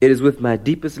It is with my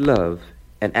deepest love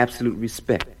and absolute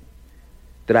respect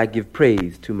that I give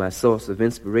praise to my source of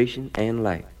inspiration and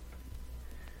life.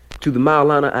 To the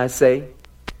Maulana I say,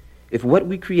 if what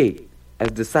we create as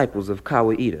disciples of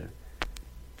Kawaida,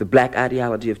 the black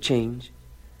ideology of change,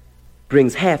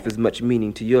 brings half as much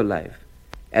meaning to your life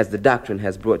as the doctrine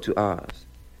has brought to ours,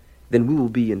 then we will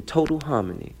be in total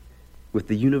harmony with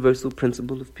the universal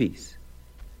principle of peace.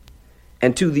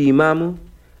 And to the Imamu,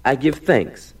 I give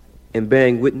thanks in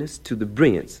bearing witness to the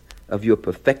brilliance of your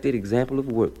perfected example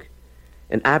of work.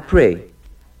 And I pray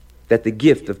that the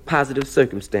gift of positive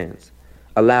circumstance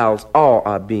allows all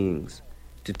our beings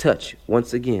to touch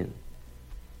once again,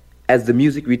 as the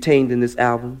music retained in this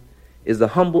album is a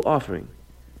humble offering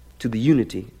to the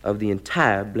unity of the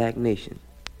entire black nation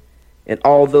and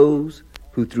all those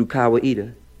who through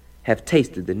Kawaida have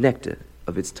tasted the nectar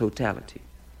of its totality.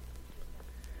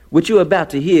 What you're about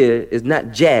to hear is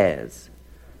not jazz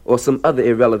or some other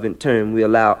irrelevant term we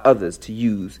allow others to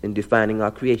use in defining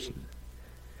our creation,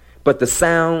 but the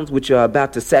sounds which are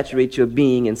about to saturate your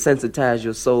being and sensitize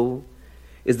your soul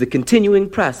is the continuing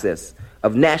process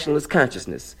of nationalist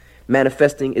consciousness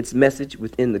manifesting its message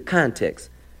within the context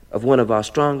of one of our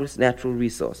strongest natural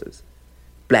resources,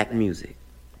 black music.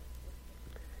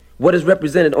 What is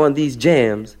represented on these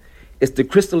jams is the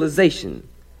crystallization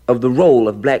of the role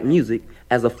of black music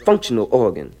as a functional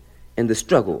organ in the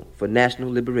struggle for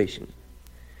national liberation.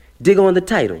 Dig on the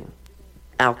title,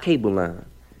 Al-Kabulan,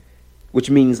 which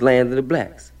means land of the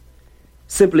blacks,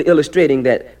 simply illustrating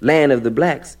that land of the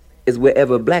blacks is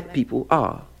wherever black people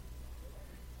are.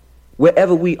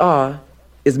 Wherever we are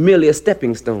is merely a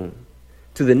stepping stone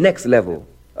to the next level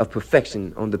of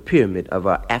perfection on the pyramid of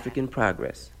our African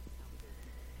progress.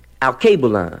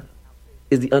 Al-Kabulan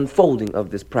is the unfolding of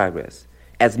this progress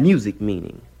as music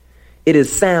meaning. It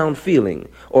is sound feeling,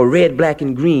 or red, black,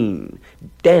 and green,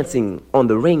 dancing on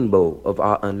the rainbow of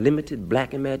our unlimited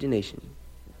black imagination.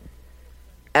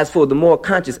 As for the more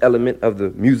conscious element of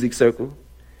the music circle,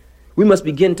 we must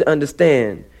begin to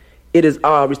understand it is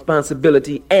our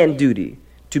responsibility and duty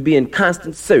to be in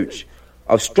constant search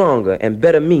of stronger and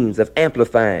better means of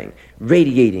amplifying,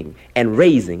 radiating, and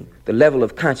raising the level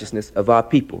of consciousness of our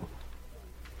people.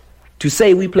 To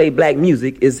say we play black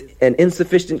music is an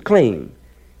insufficient claim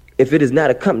if it is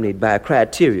not accompanied by a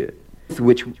criteria through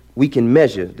which we can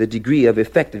measure the degree of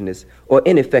effectiveness or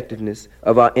ineffectiveness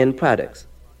of our end products.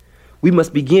 We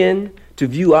must begin to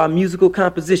view our musical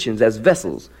compositions as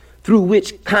vessels through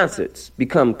which concerts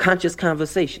become conscious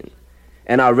conversation,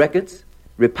 and our records,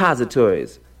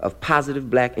 repositories of positive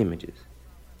black images.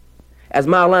 As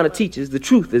Maulana teaches, the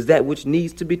truth is that which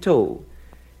needs to be told,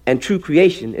 and true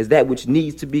creation is that which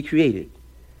needs to be created.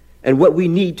 And what we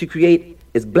need to create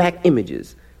is black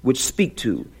images which speak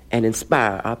to and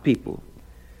inspire our people.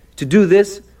 To do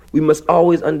this, we must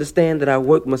always understand that our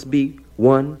work must be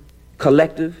 1,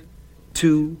 collective,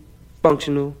 2,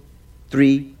 functional,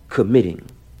 3, committing.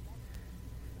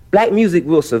 Black music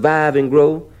will survive and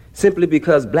grow simply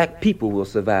because black people will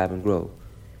survive and grow.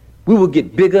 We will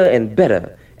get bigger and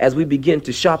better as we begin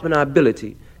to sharpen our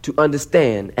ability to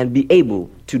understand and be able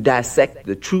to dissect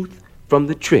the truth from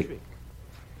the trick.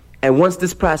 And once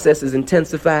this process is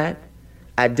intensified,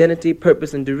 identity,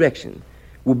 purpose, and direction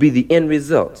will be the end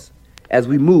results as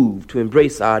we move to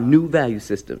embrace our new value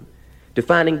system,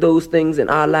 defining those things in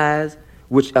our lives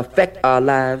which affect our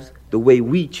lives the way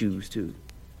we choose to.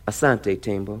 Asante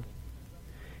Tembo.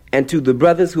 And to the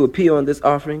brothers who appear on this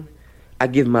offering, I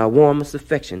give my warmest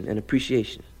affection and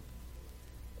appreciation.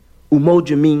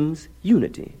 Umoja means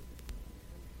unity.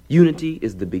 Unity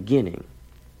is the beginning.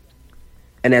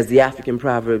 And as the African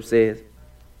proverb says,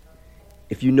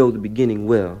 if you know the beginning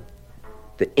well,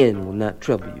 the end will not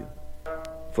trouble you.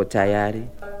 For Tayari,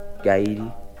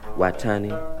 Gaidi,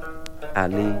 Watani,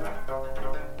 Ali,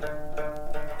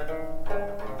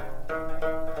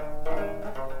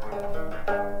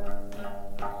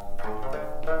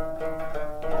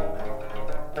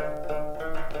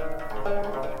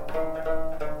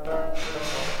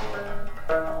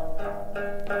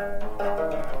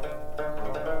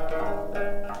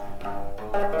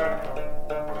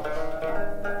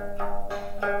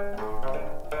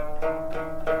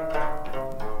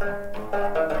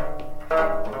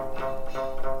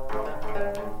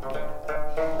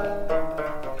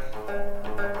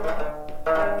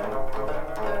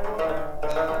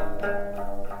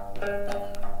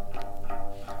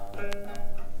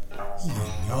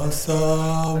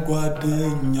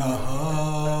 Guadenya,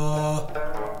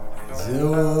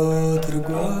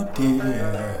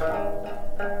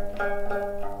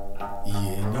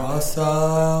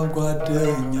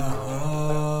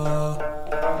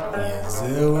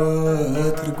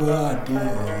 ጓዴ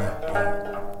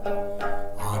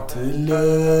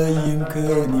አትለይም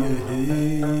ከኔ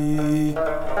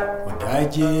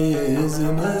ወዳጄ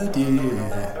ዘመዴ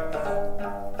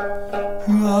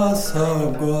የሀሳብ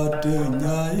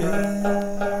ጓደኛዬ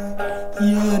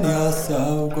የኔ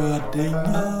ሀሳብ ጓደኛ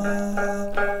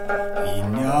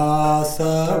የኔ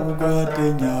ሀሳብ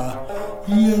ጓደኛ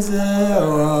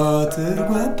የዘወትር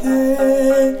ጓዴ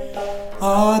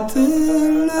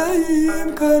አትለይም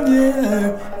ከኔ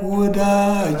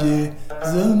ወዳጄ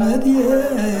ዘመዴ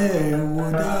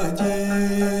ወዳጄ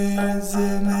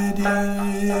ዘመዴ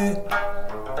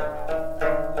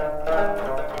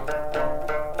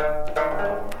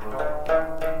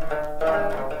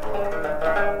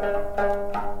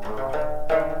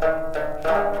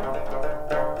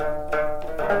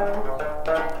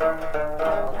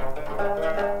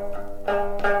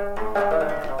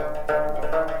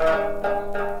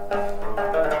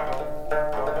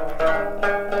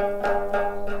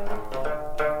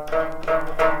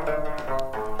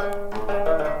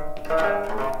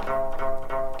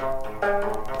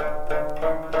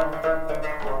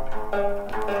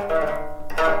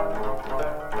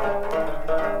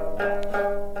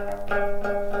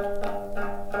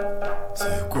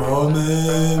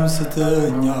ስቆምም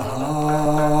ስተኛ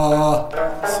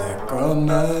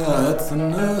ስቀመጥ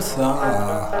ስነሳ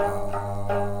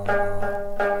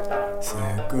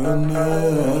ስቀመጥ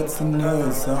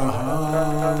ስነሳ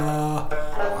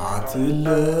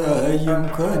አትለይም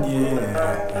ከኔ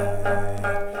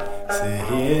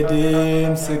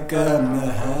ስሄድም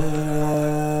ስቀመጥ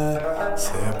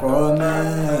ስቆምም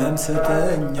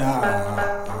ስተኛ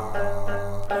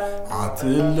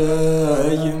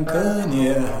አትለይም ከኔ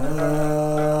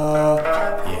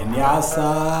የኔ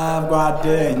ሀሳብ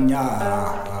ጓደኛ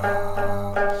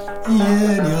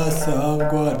የኔ ሀሳብ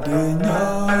ጓደኛ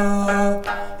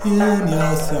የኔ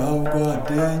ሀሳብ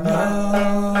ጓደኛ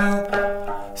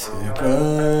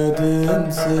ስቀድም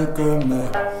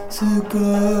ስቀመጥ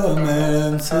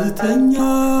ስቀመም ስተኛ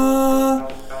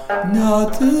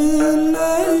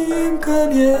አትለይም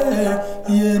ከኔ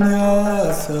የኔ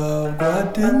ሀሳብ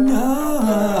ጓደኛ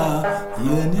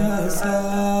የኔ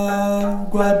ሀሳብ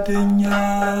ጓደኛ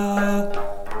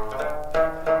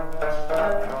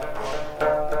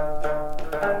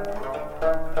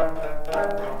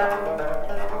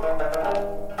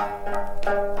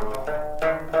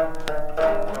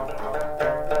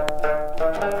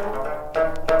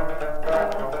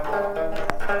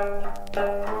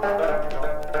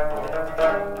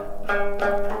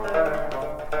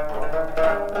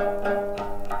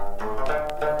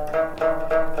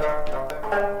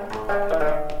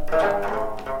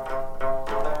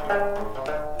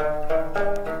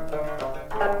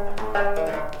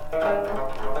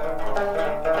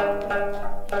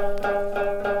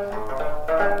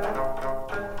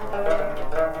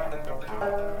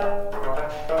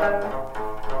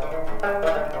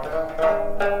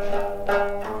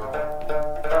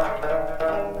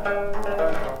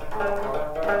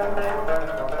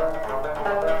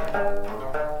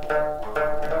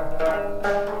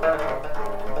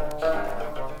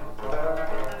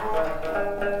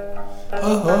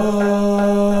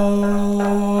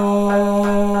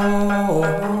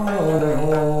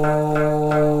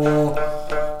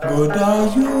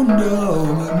ጎዳዩ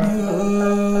እንደምን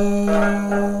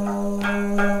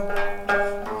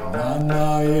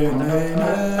ናናዬ ነይነ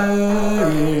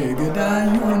ገዳዩ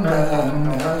እንደምን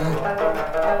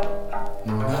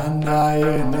ናናዬ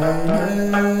ነይነ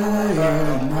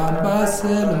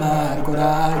ናምባሰል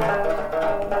ማርቆራት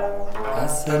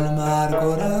አሰል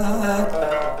ማርቆራት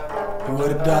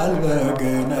ይወርዳል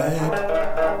በገመድ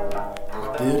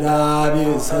ድራብ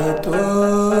ሰጦት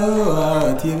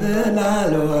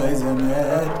ይበላል ወይ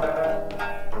ዘመድ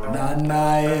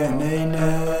ናናዬ ነይ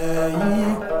ነይ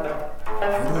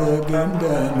ረግ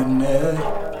እንደምነሽ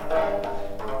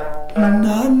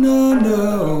ናና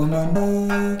ነው ምን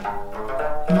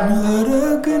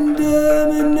ነረግ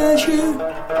እንደምነሽ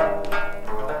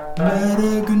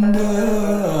ነረግ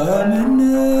እንደምነሽ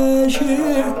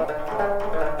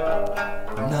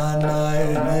ናናዬ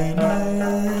ነይ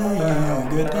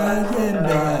ገዳዬ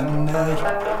እንደምነሽ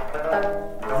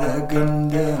ረግ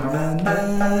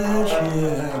እንደምነሽ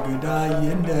ገዳዬ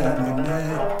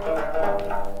እንደምነሽ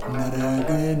ነረግ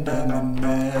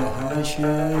እንደምነሽ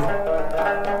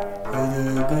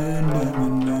ረግ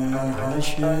እንደምነሽ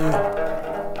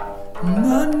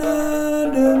ናና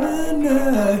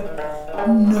እንደምነሽ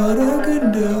ነረግ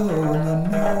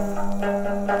እንደምነሽ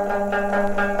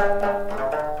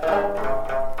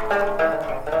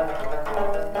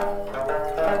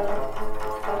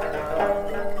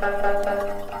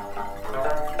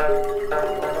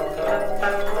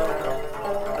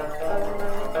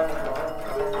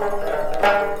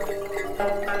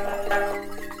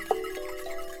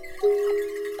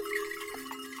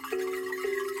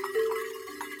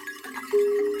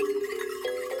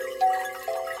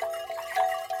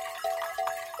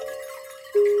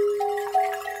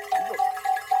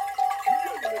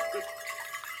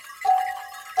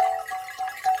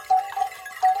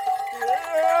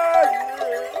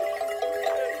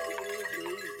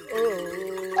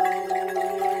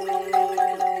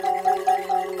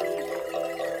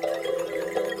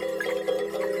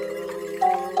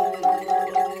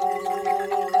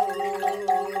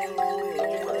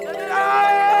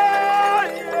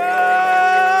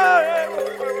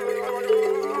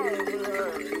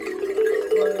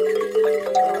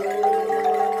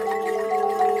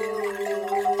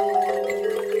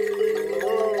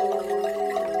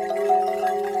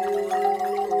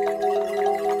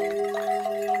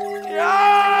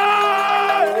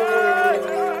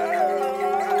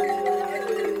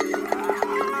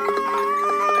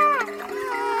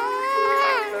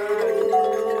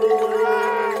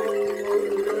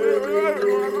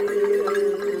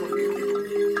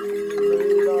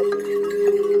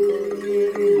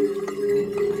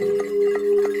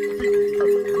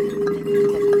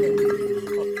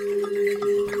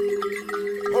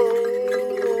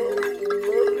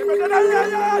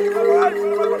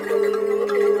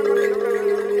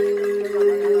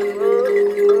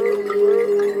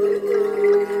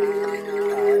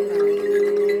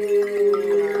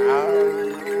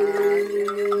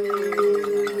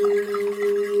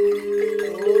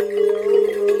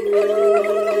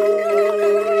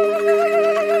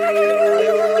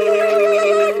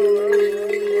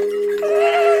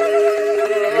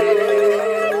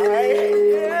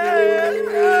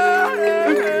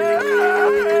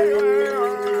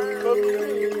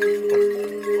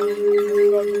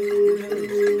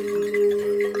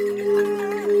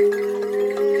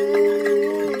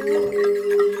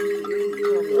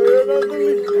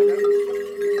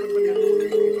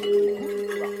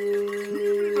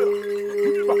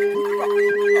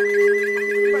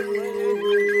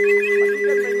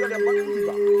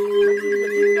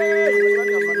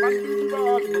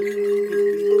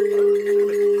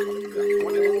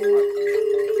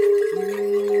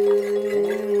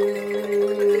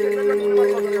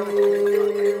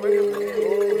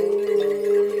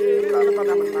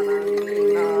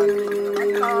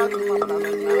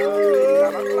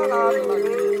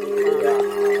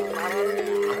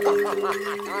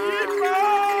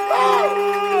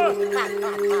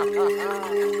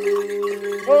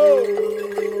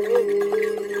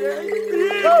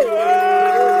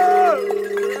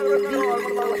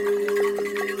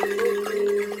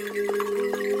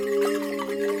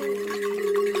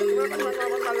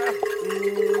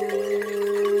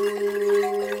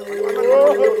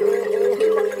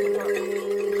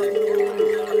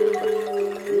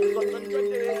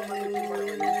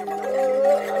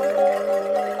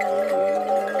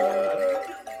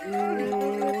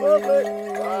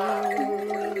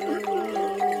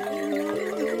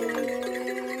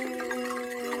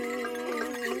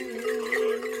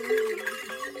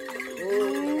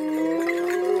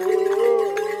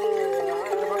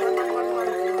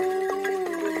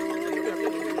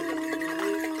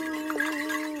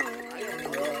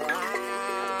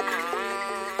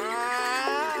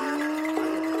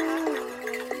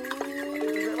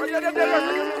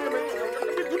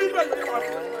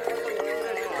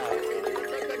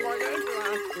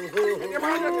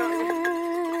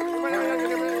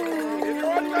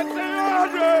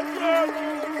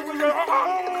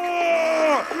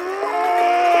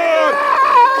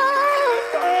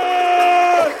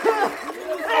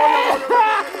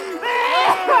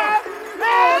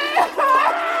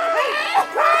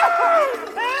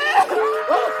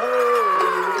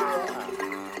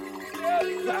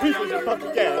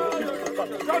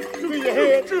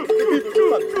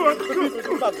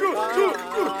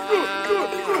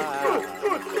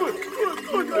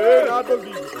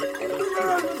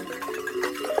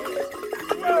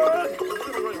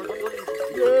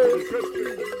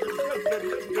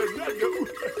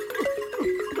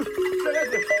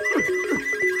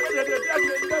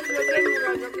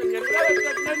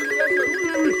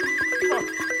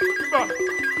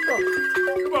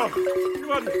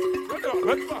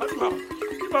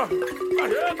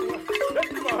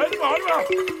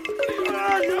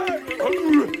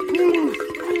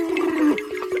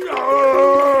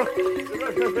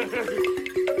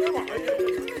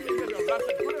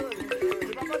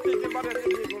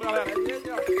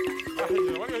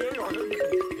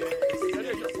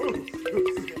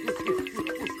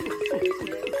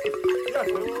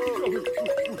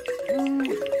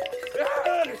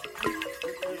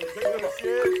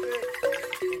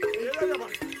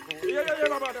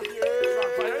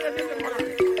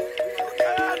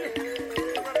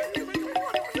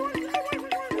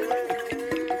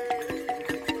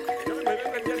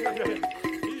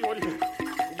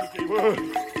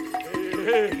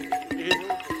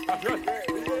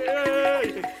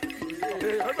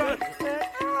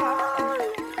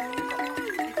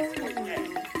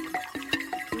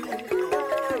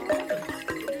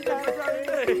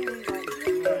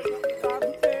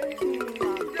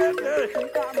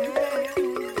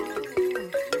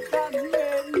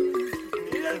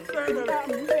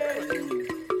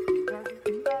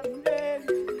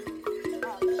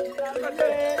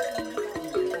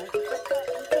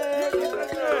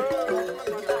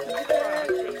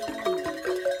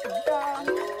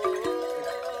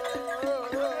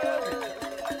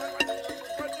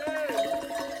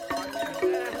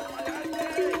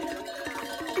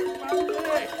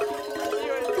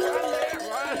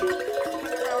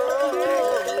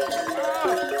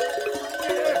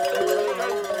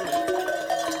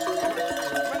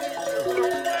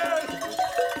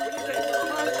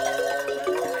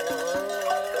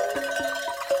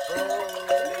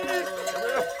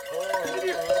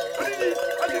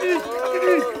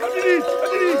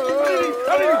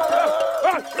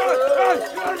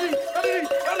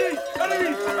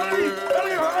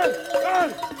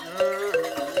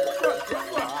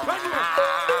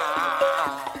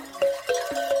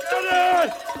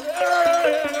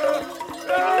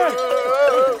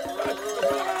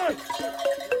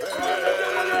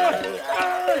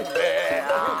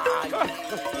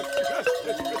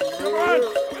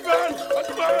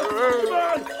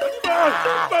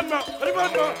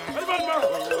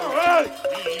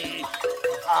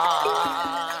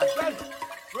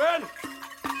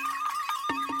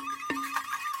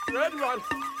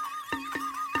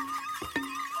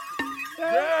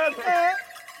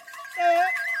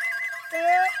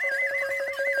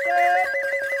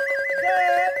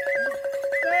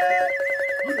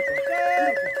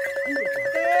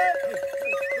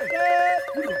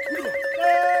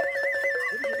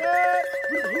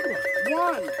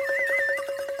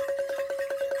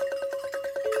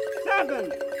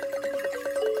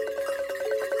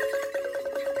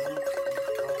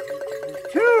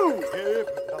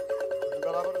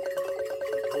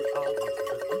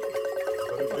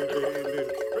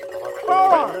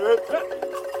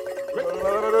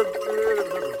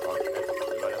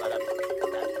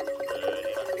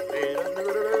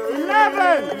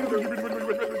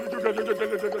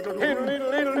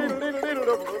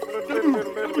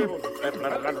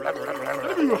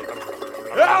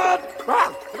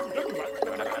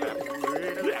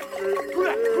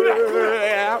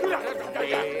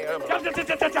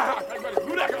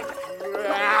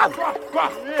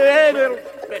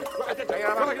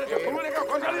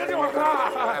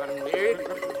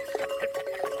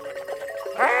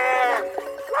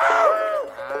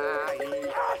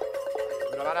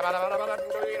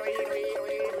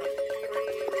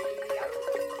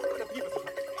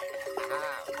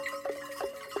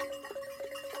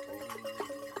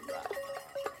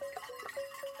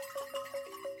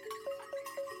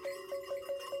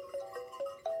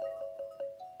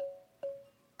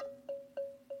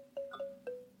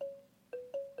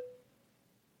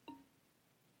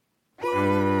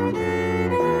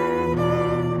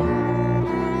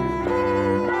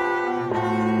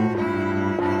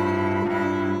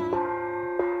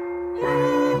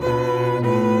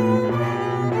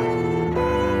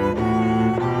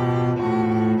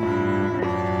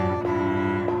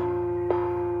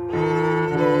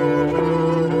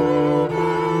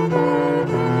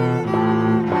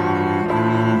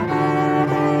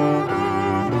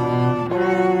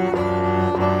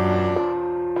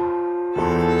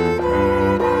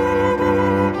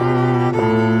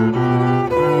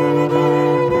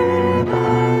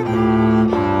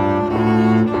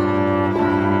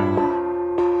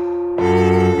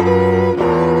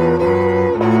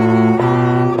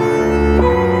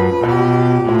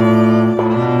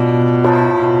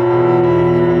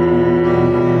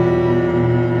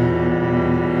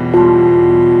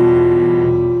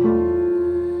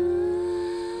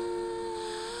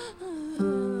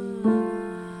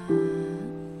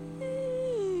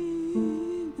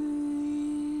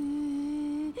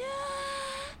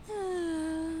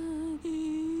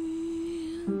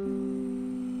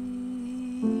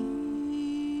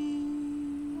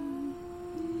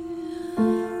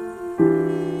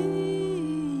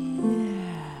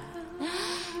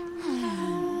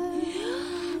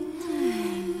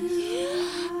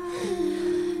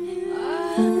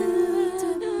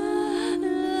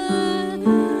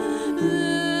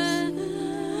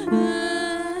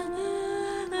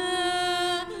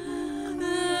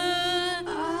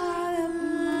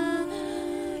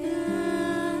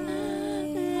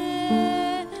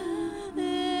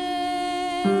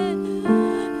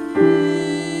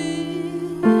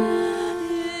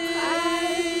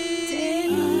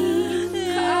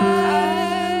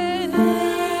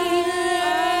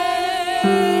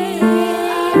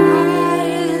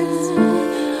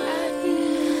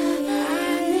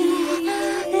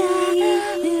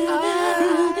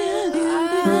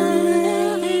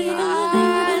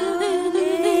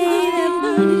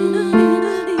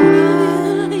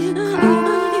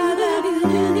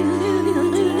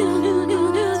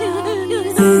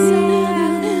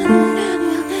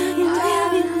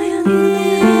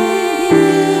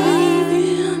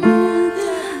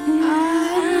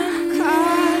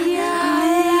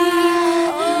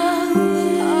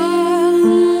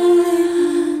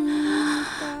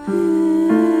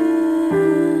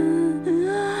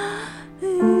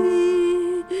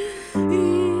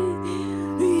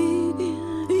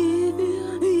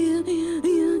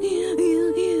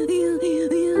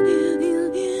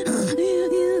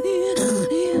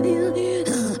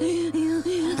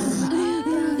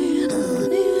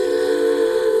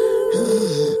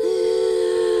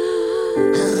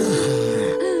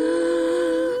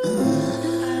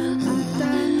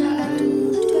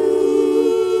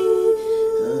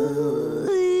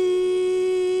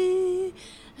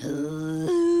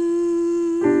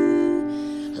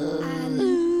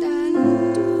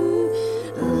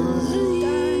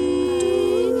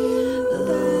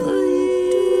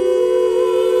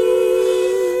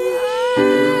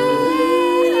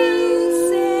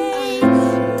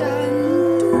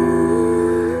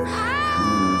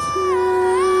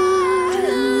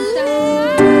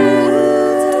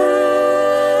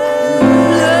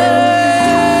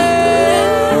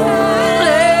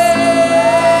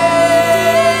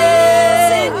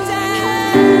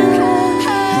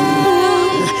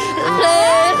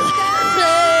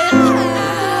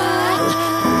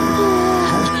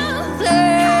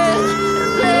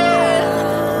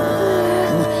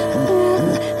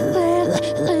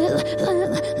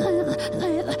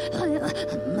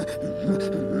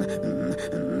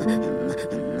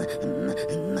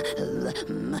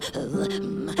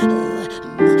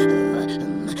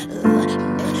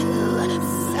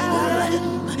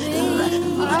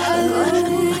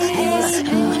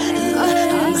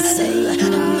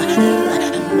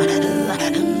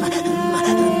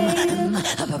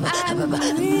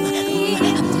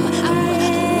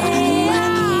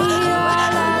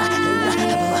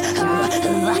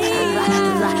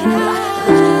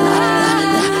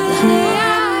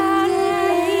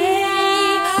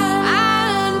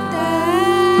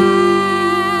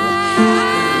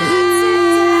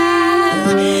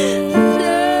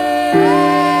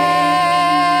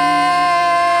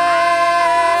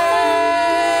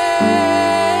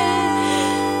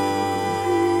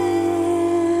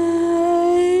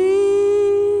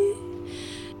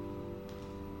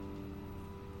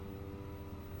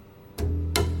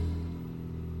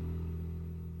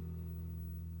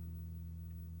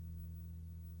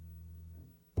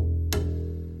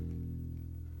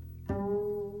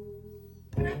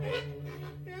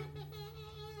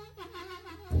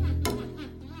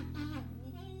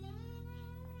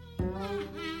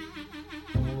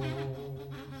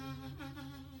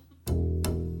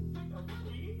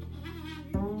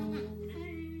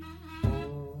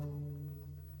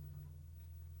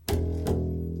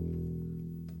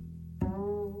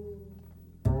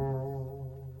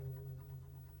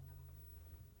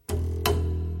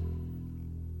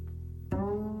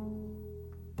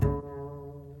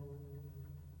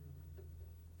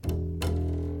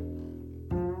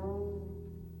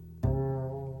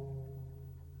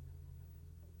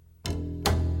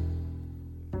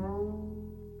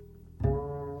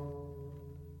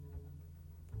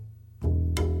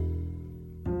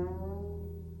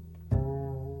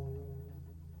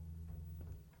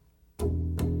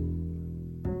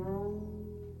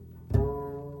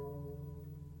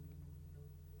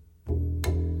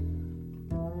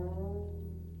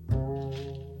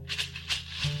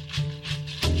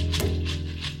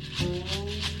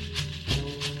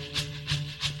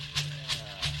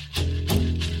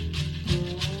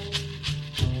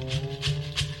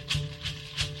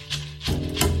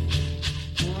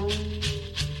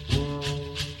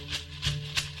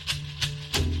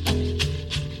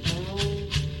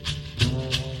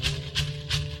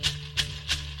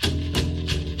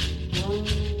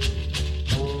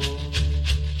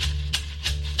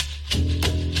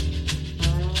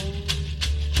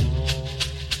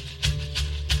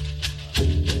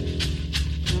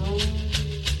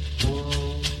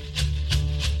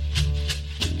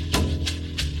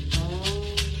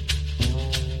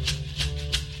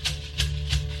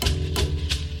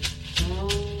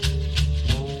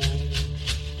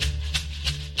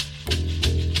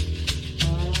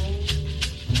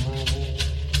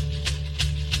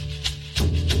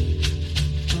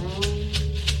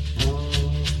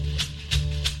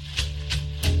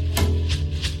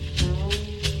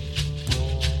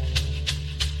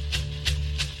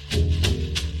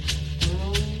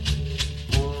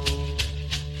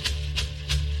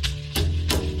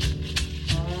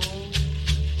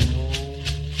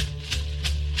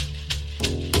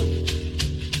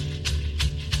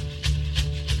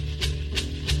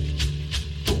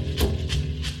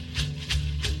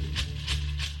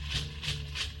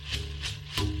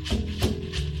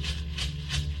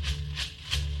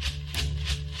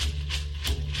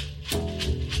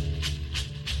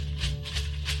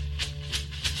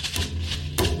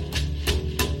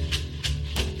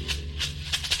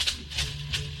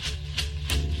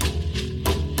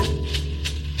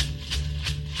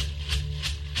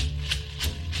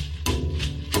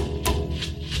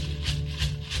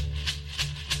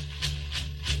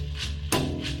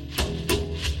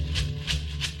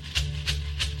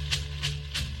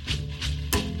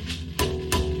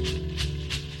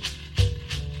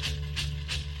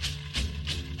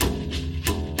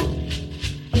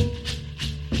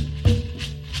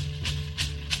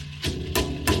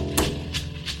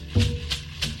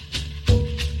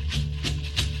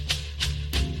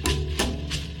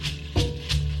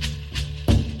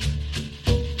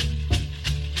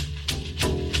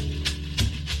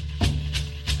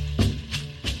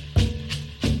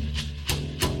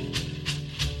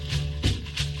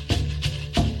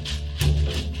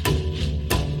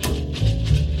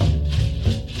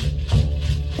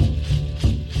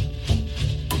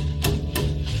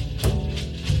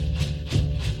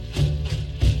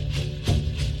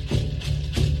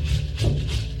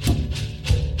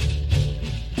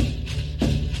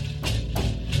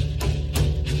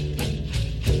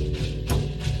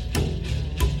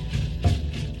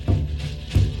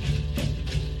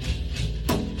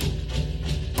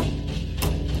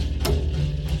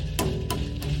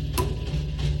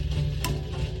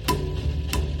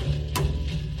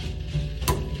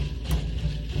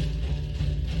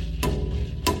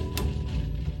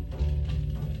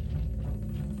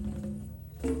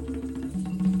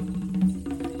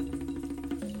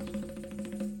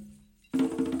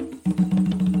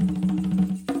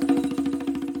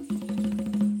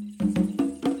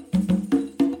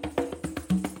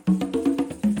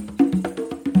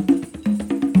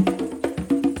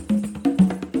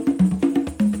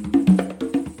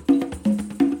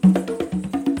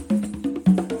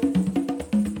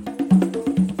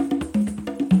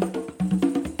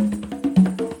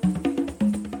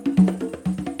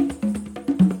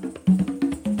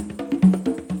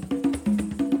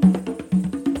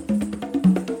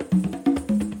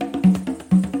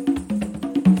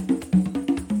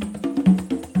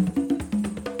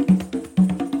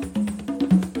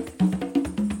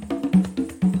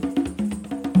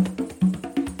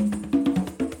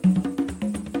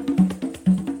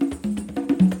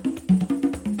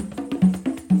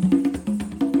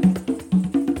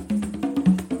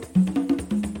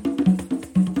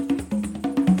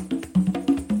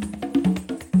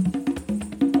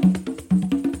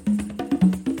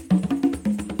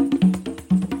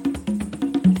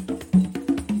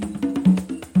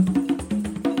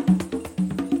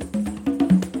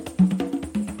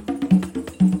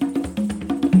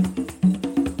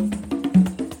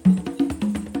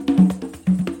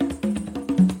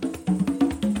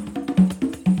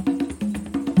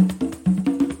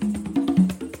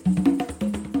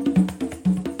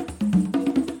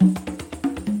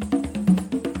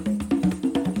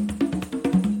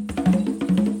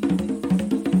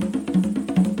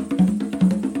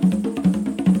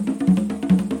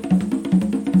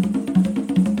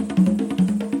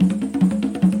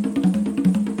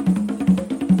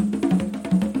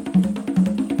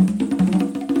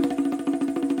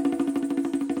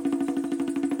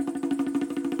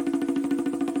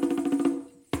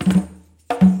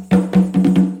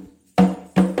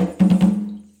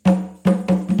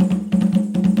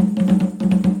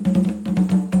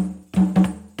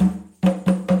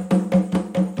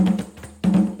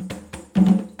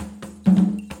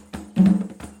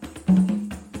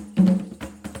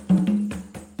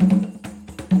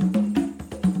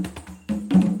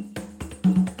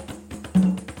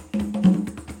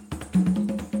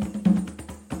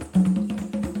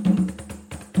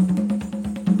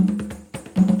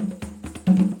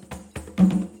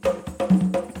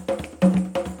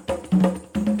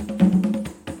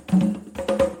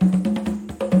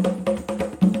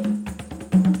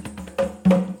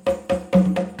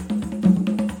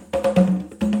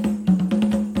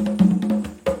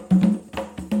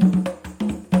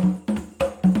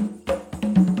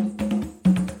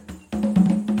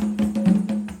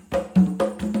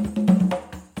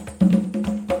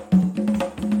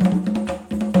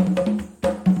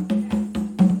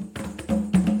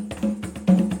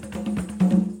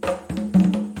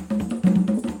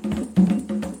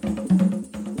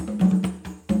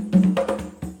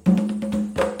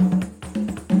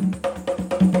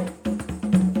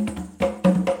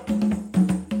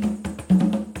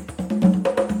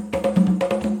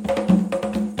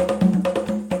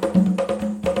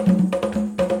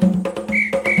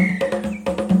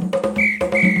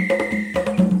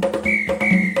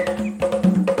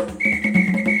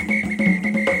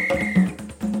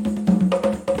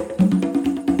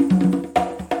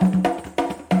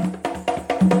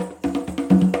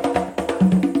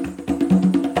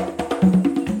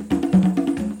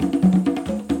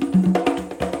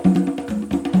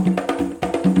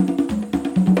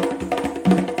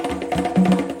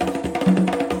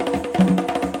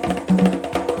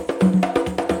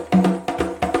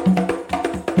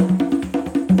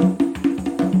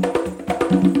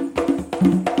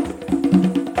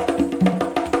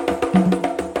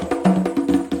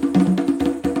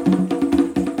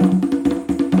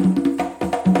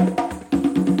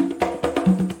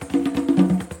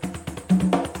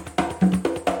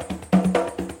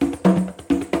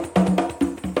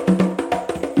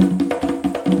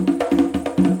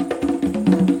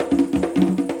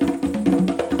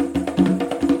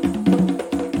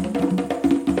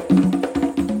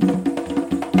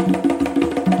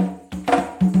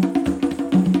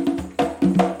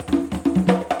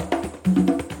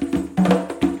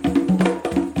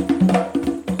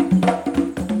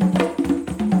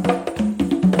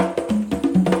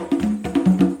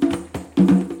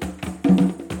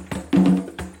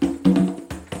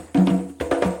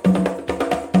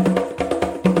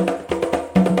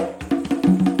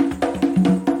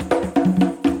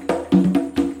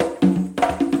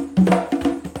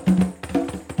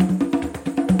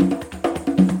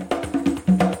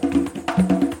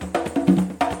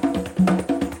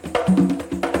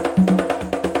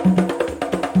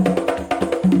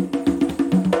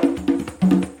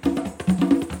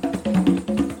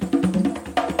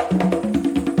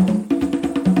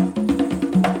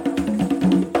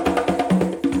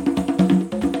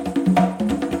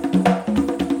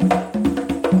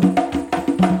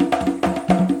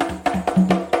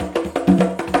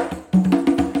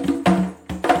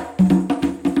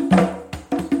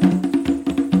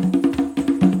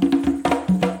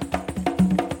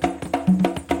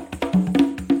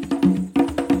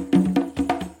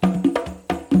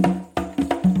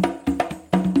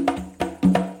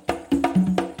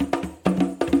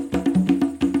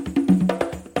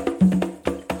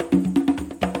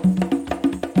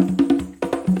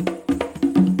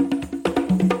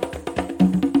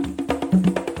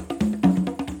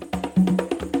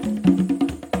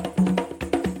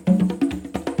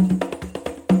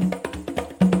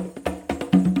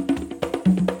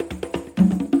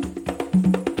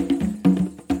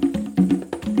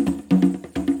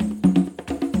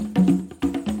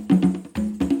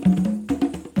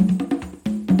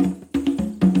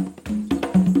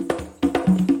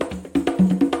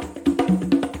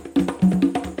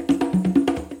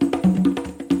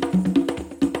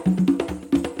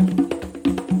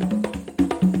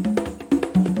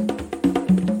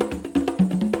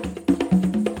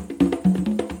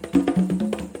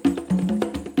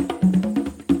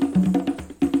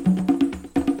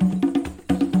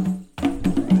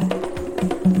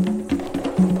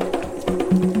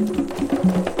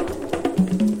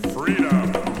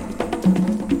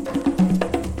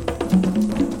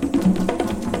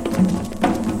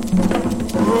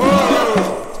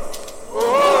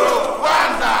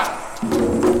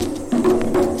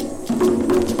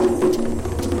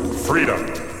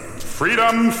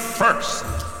Freedom first.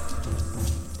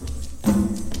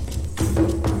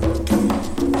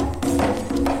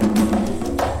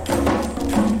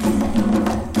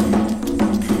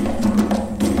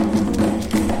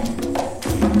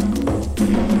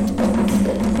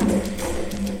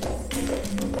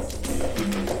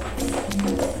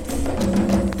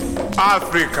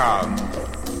 Africa,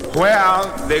 where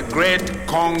the great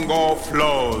Congo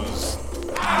flows.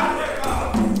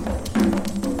 Africa,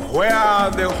 where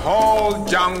the whole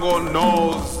jungle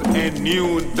knows a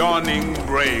new dawning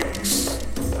breaks.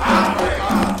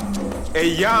 Africa, a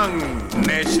young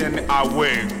nation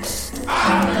awakes.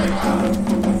 Africa,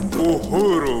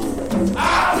 Uhuru.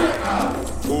 Africa,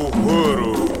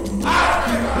 Uhuru.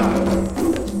 Africa.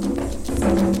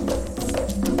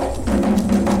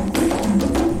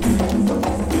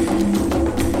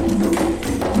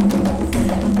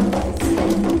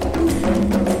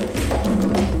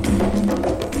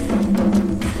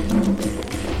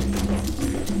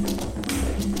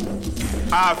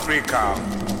 Afrika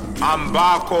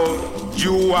ambako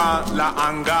jua la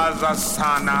angaza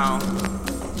sana.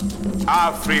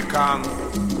 Afrika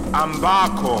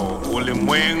ambako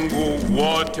ulimwengu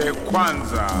wote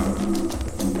kwanza.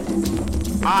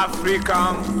 Afrika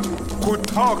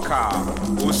kutoka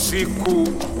usiku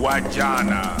wa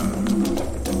jana.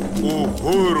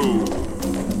 Uhuru,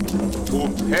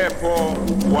 upepo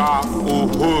wa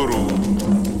uhuru.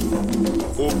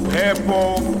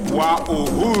 Upepo wa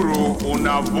uhuru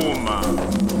unavuma.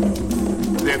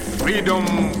 The freedom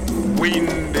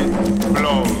wind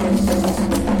blows.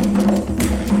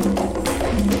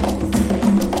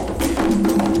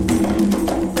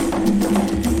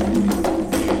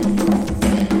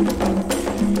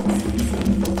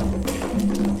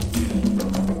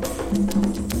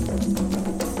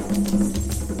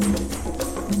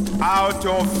 Out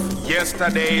of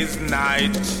yesterday's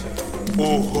night,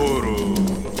 Uhuru.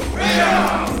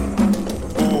 Freedom!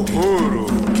 Uhuru.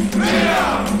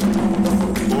 Freedom!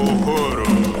 Uhuru.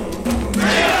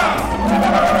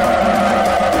 Freedom!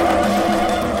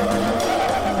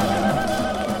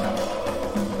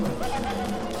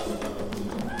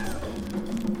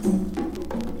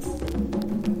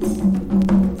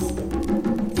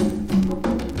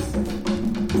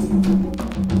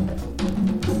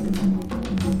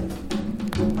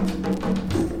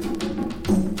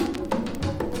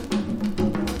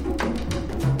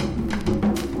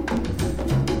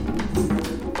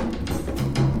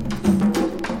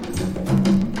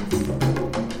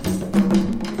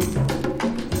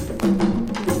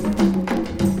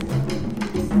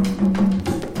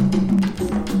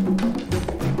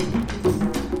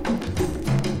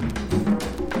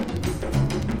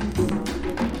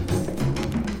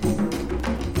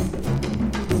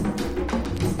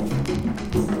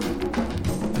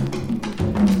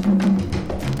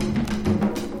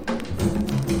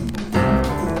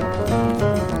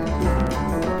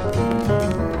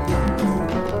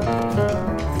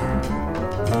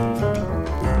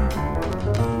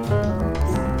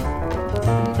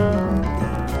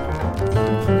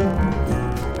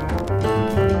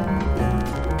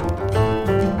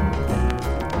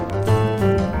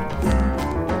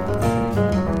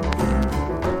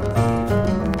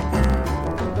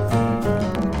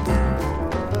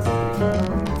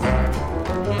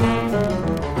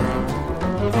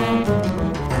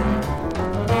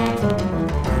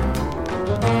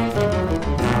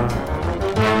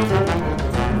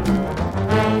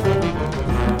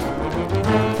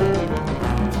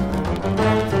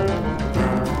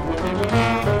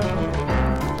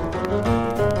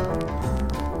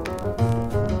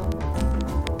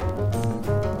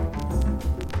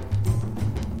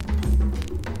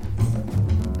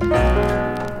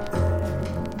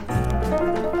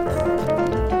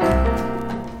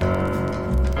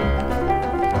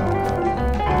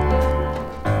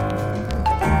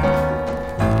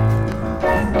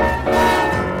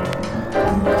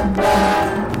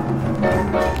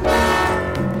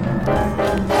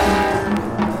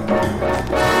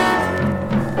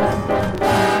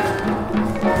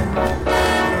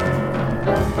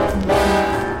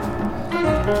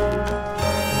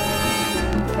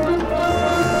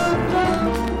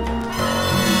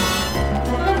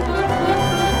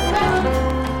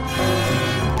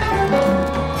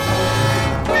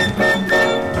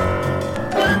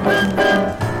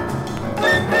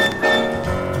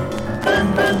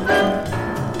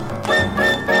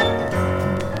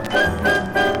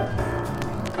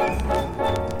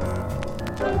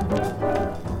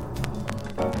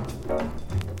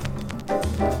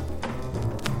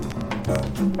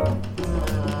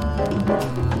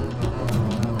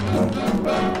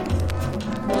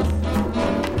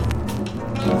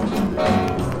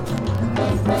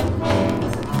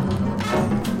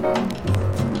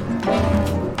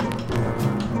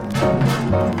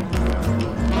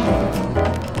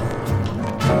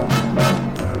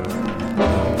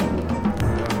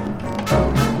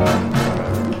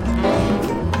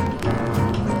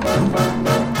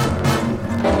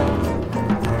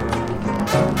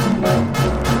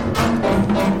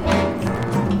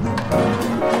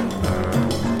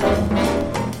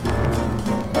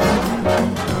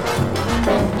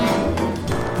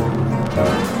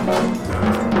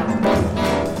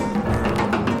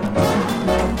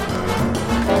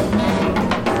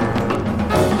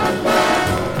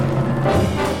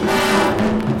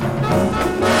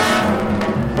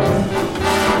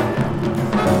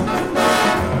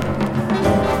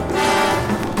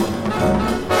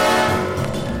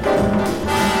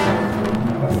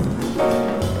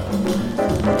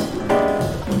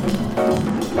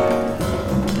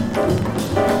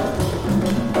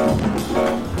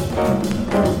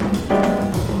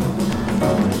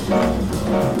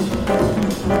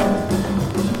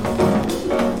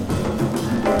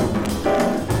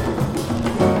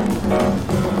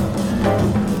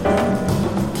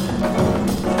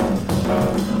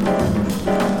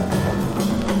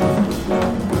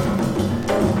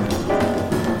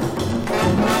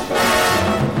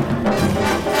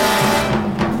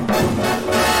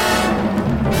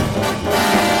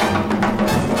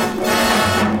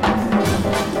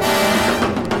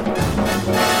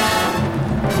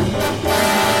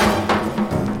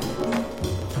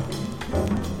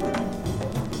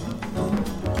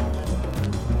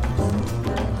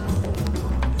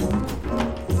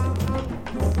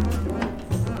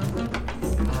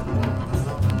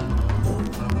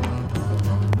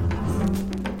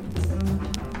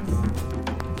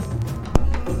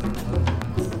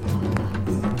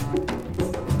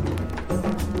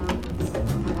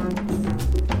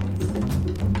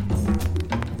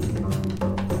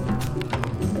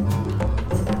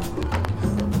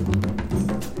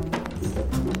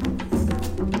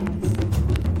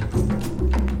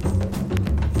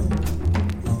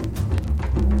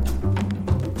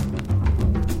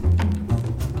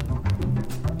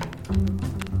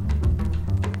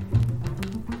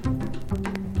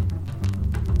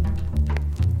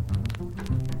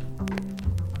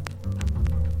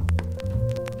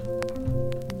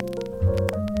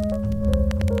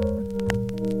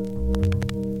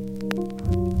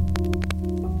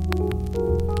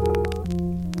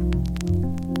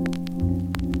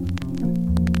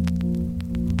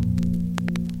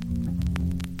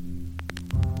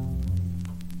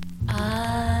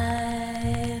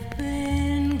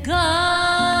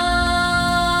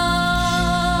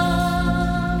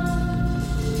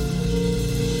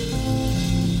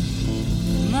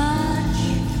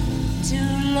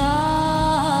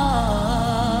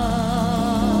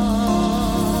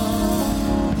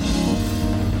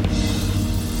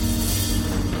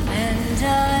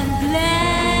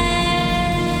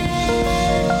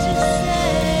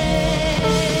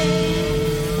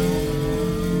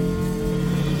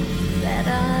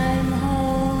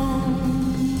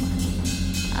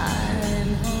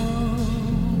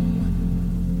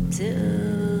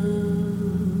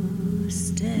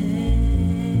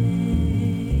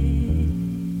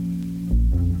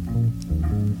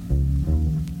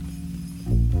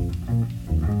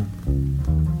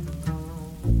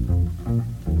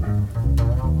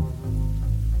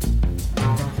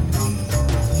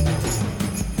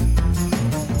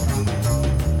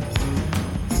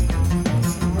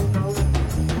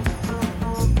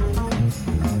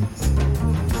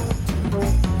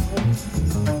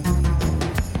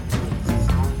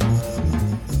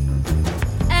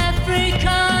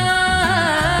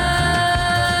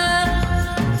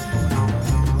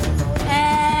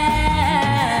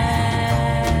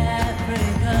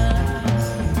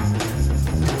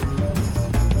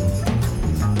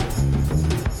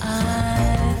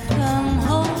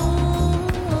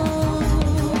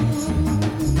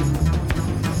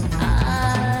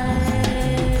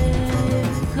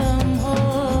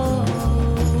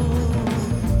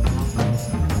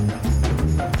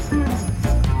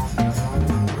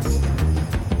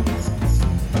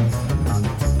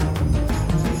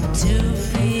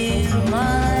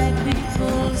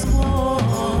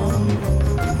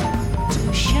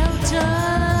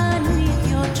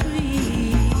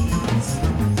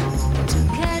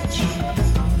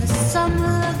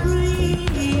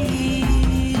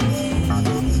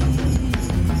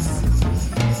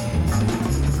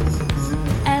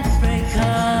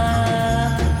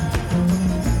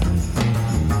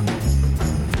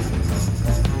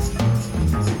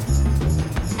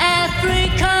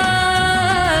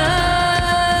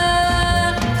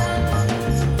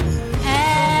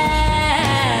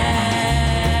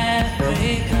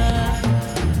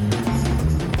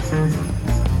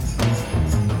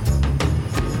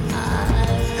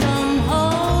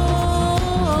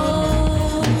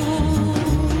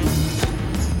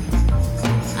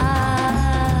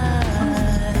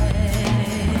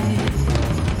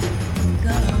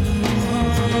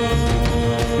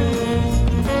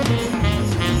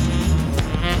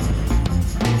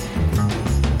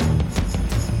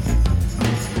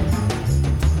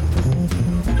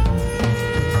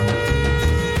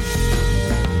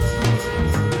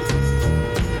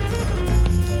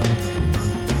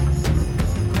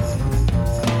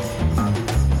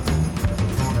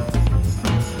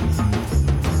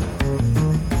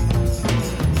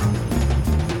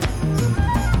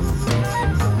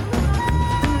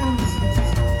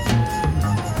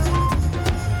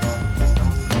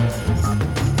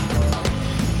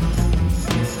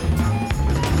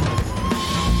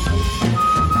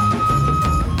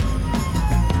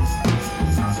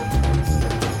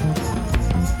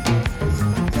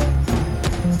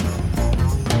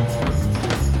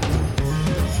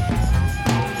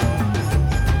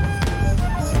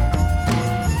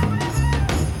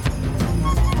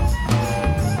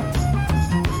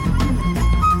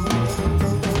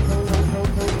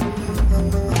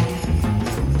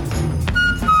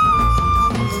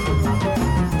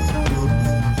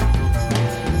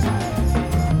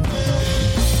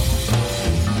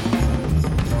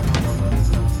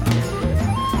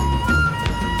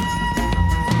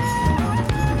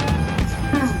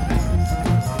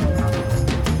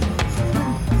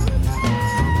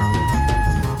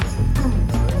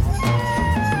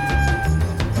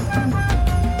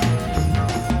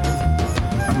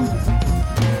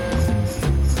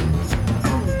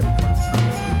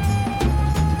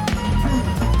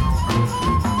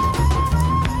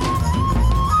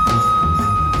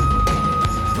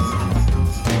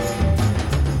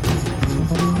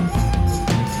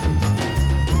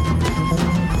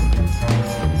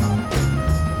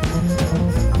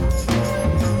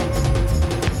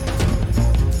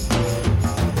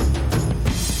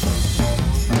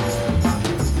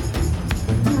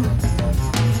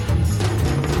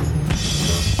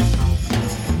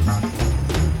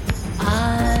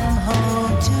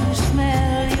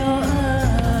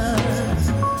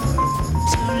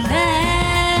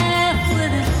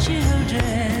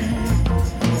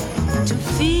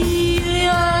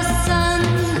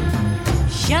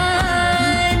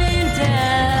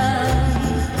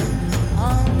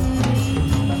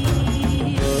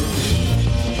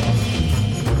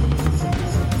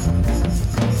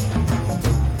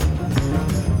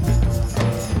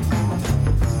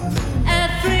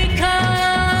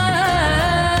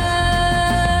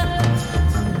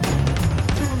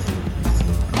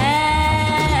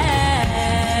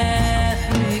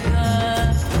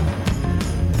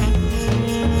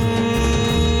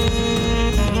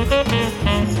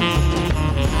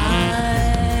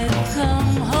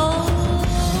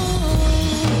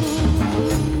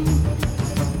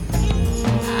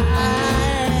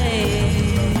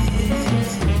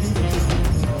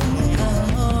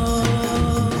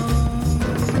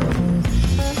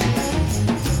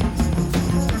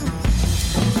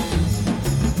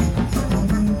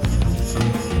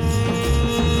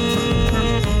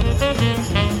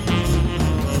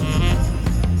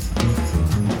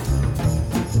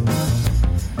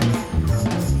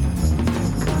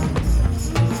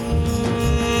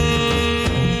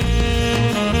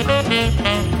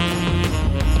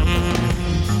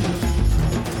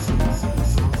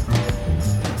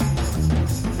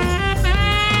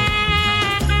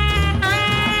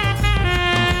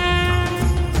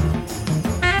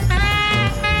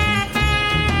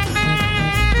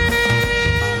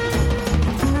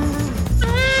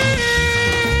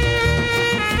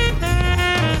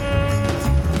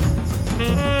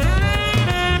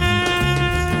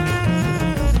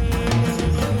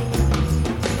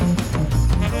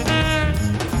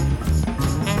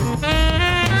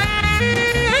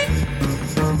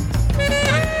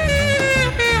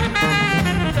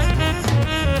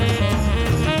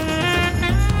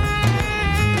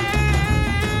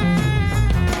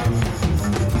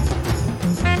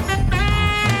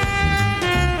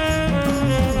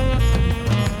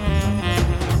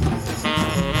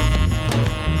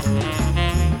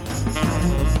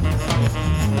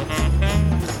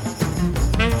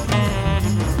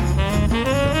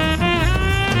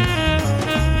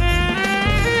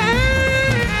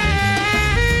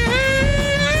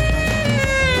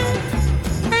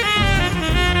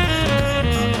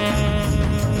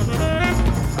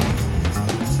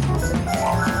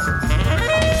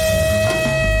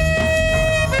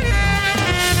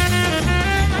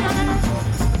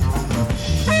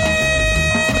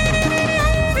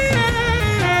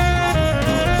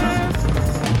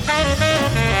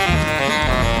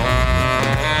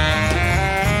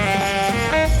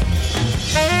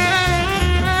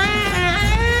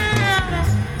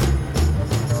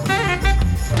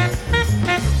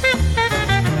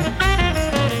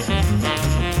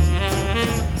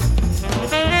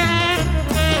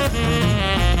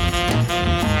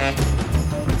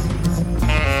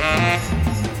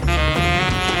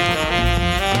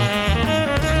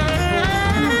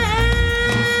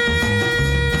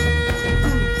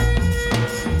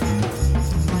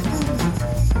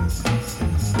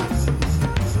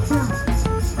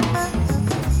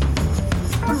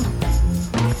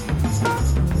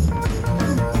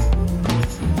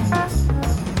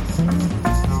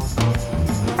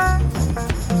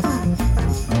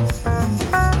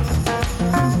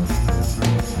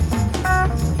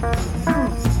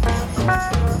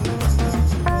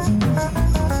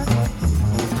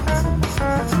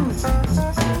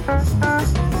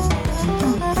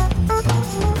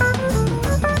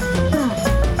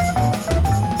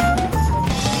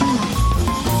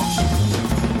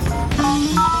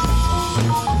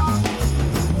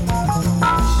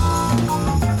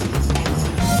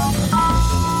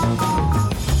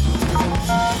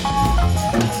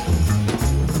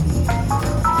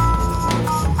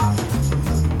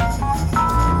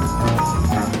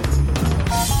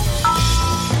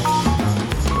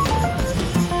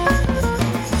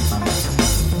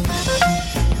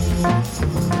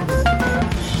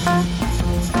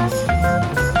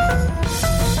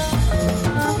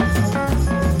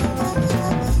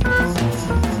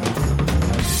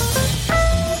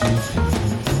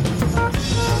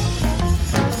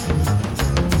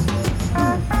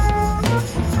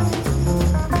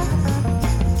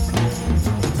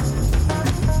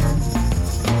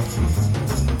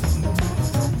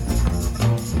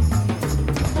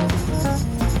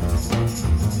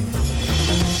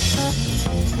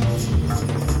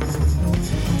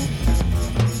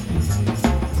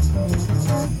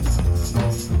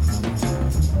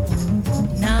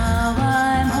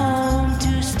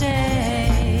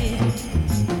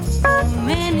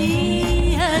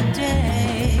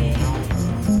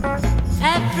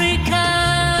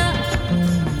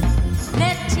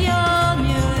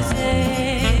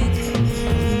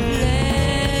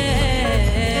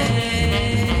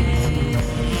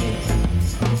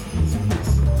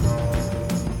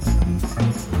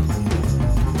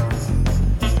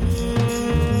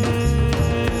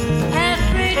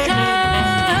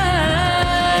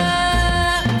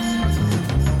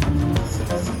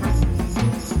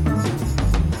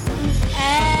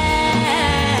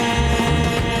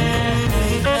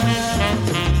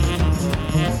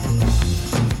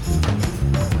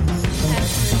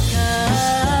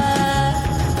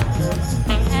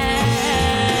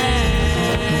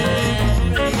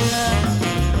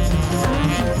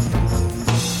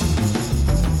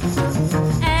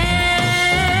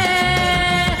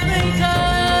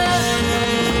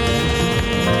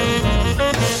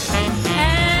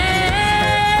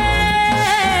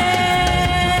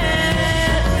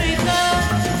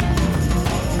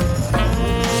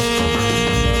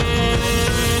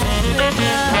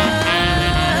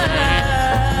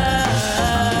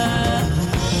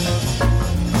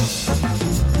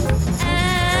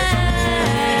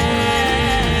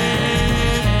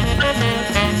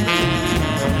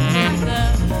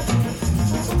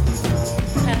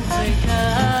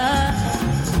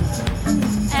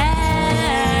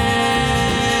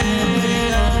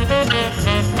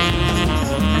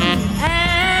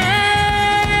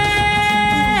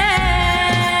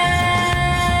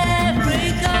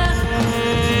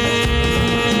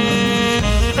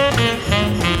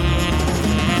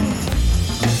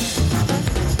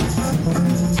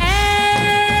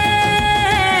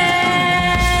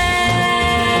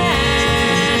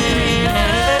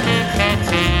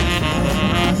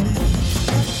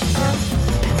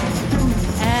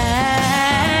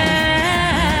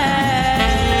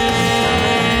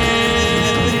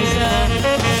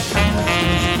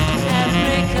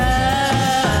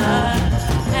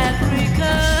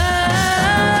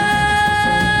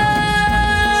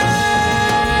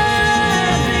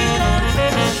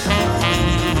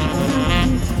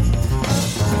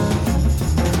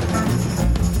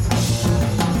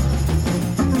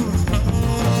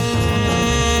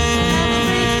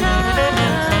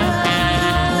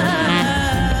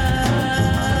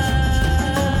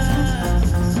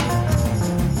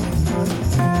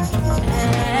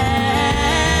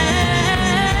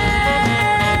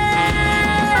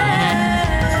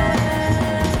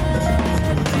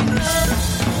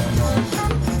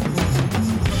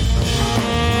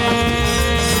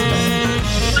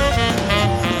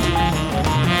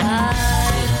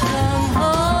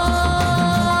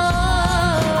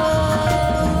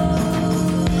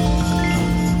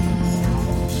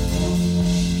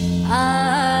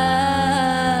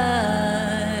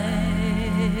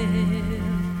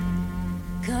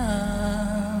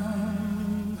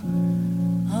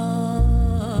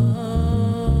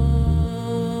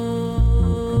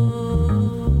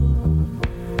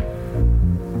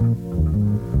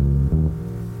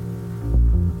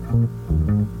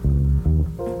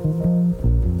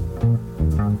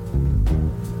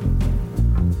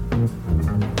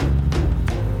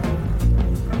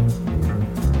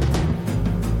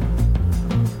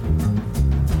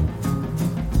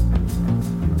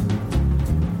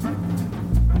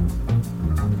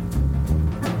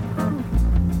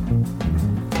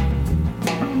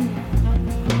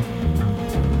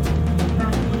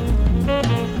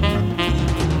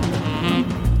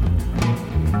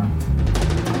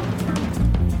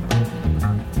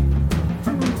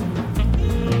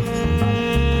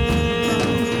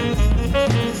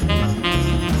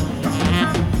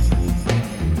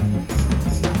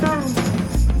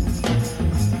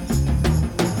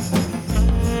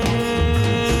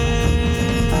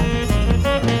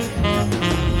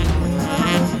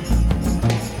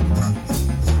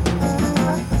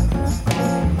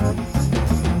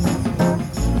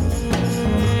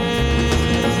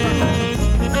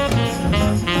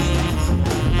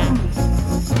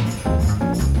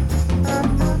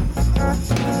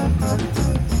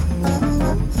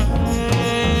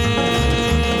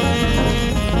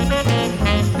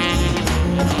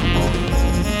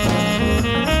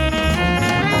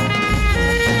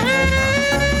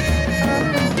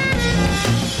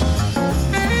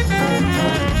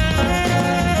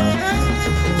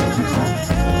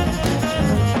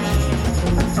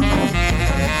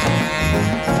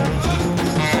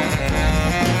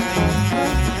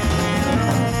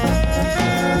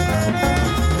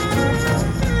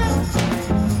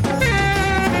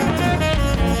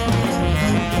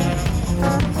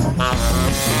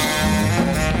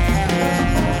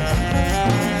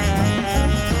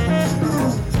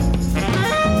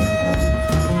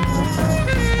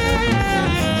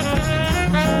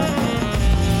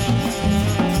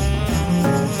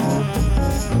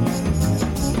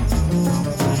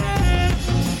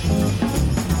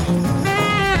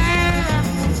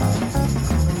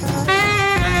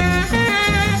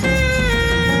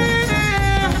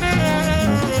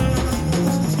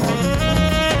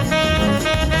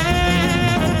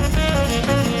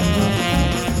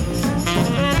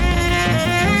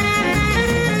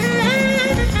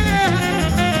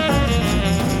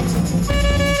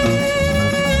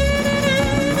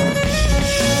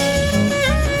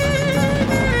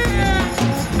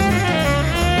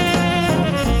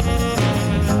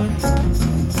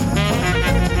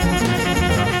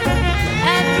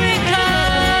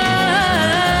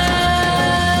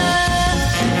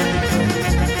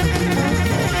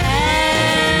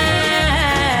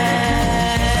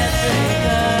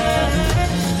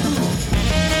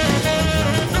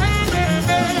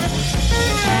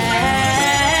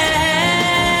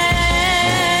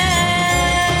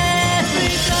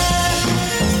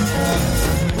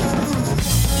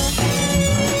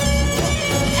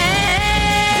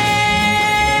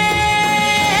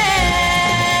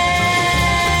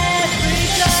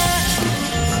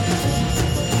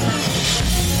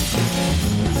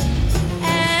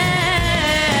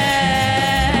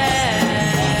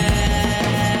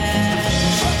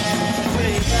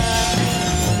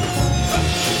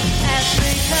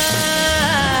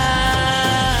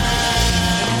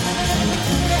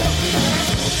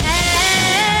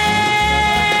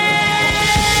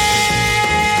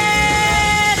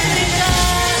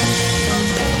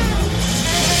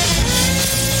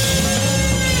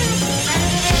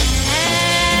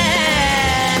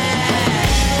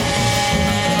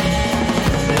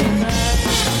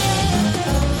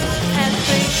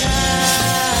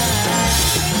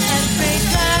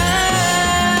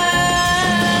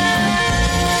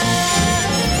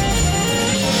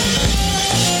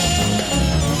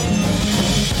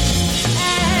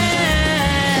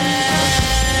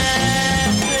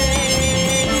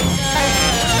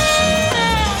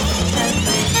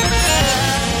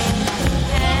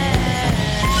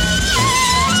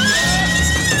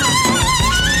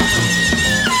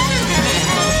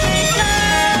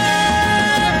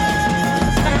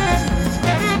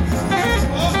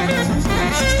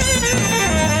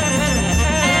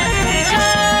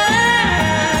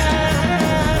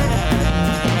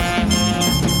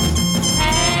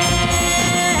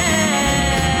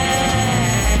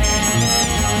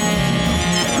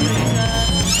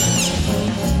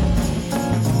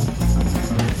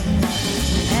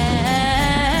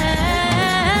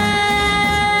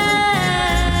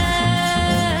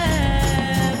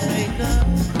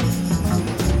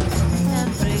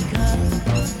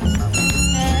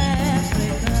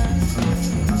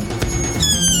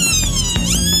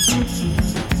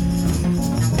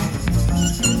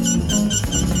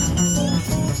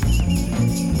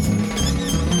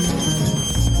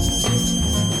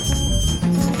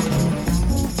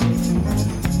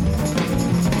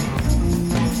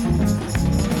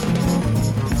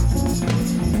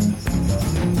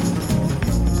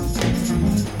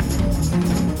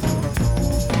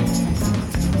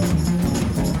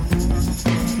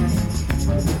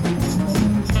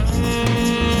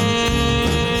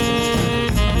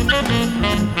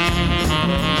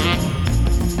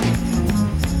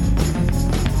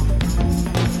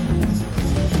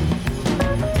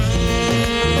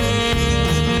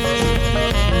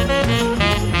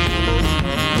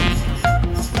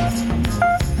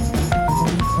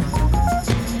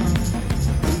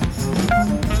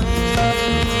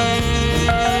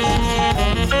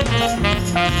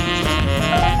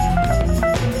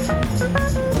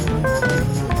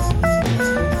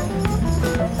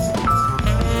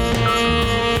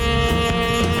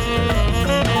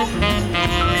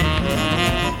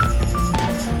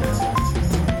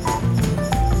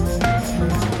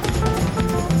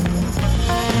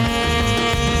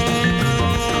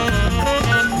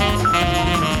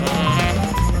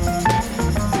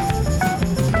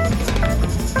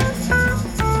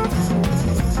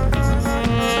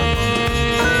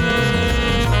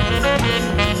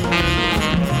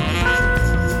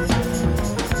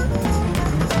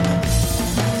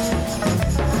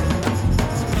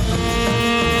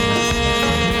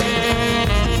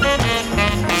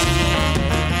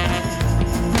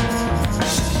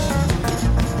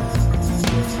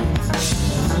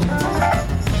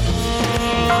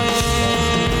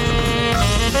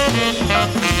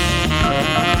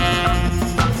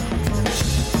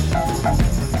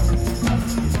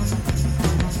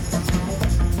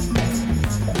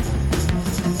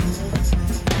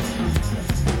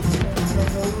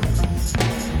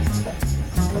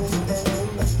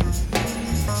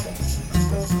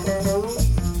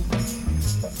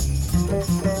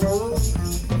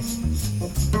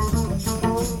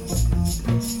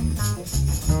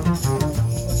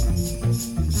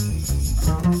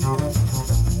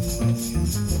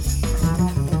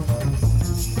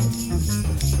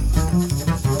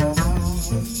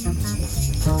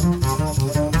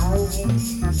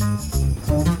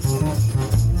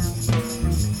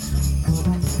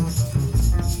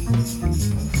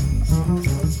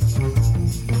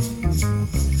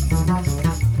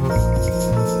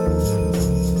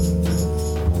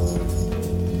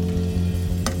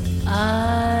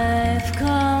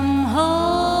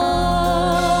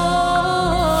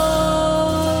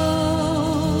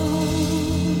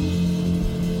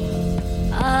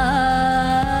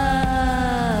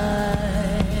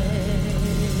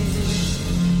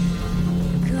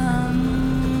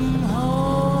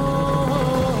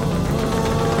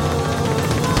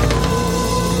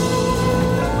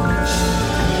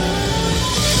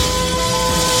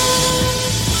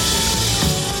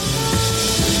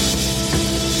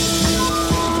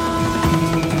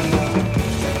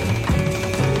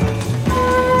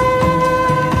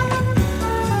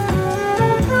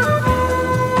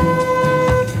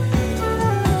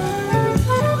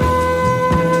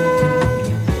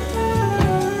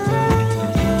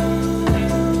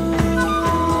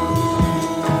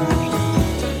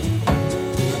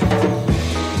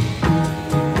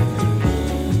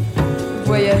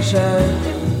 Voyageur,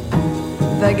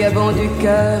 vagabond du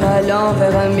cœur allant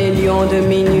vers 1 million de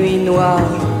minuits noirs,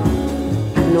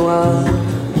 noirs.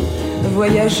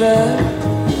 Voyageur,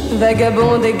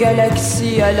 vagabond des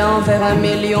galaxies allant vers 1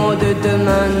 million de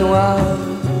demain noirs,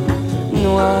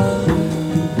 noirs.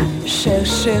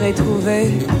 Chercher et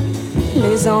trouver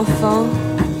les enfants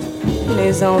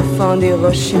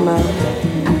d'Hiroshima.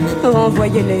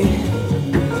 Renvoyez-les,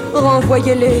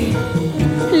 renvoyez-les.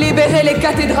 Libérez les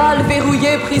cathédrales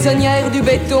verrouillées, prisonnières du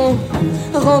béton.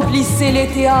 Remplissez les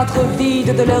théâtres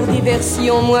vides de leur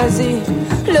diversion moisie.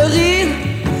 Le rire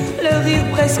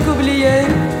presque oublié,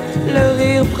 le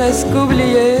rire presque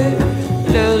oublié,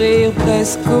 le rire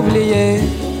presque oublié,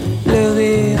 le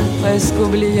rire presque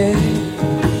oublié.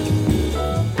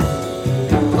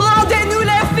 Rendez-nous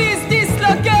les fils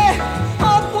disloqués,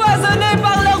 empoisonnés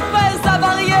par leurs pères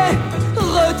avariés.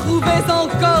 Retrouvez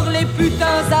encore les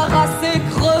putains harassés,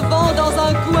 crevant dans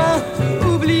un coin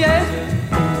oublié.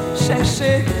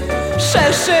 Cherchez,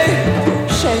 cherchez,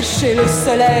 cherchez le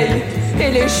soleil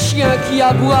et les chiens qui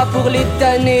aboient pour les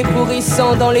damnés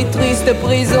pourrissant dans les tristes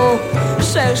prisons.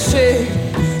 Cherchez,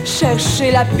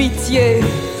 cherchez la pitié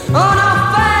en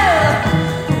enfer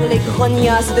pour les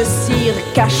grognasses de cire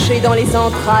cachées dans les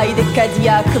entrailles des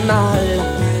Cadillacs mâles.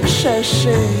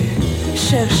 Cherchez,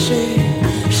 cherchez,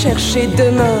 cherchez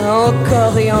demain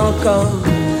encore et encore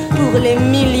pour les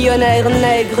millionnaires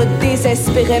nègres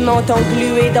désespérément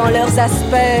englués dans leurs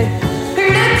aspects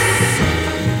luxe.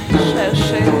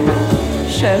 Cherchez,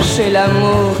 cherchez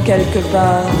l'amour quelque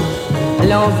part,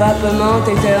 l'envapement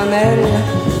éternel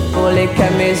pour les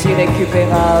camés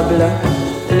irrécupérables,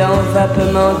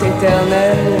 l'envapement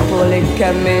éternel pour les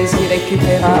camés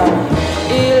irrécupérables.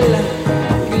 Il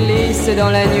glisse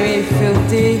dans la nuit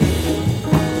furtive,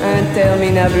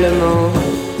 interminablement,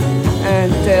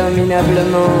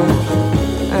 interminablement,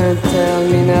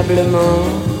 interminablement.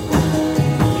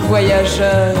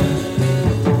 Voyageur,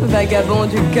 vagabond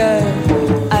du cœur,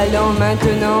 allant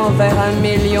maintenant vers 1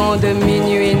 million de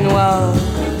minuits noirs,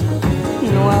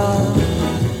 noirs,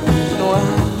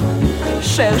 noirs.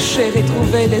 Cherchez et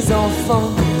trouvez les enfants,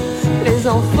 les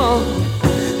enfants,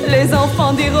 les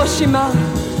enfants d'Hiroshima.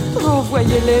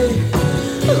 Renvoyez-les,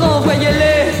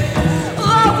 renvoyez-les,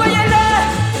 renvoyez-les,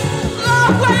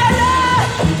 renvoyez-les,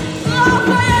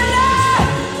 renvoyez-les,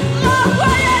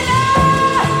 renvoyez-les,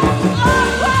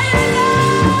 renvoyez-les.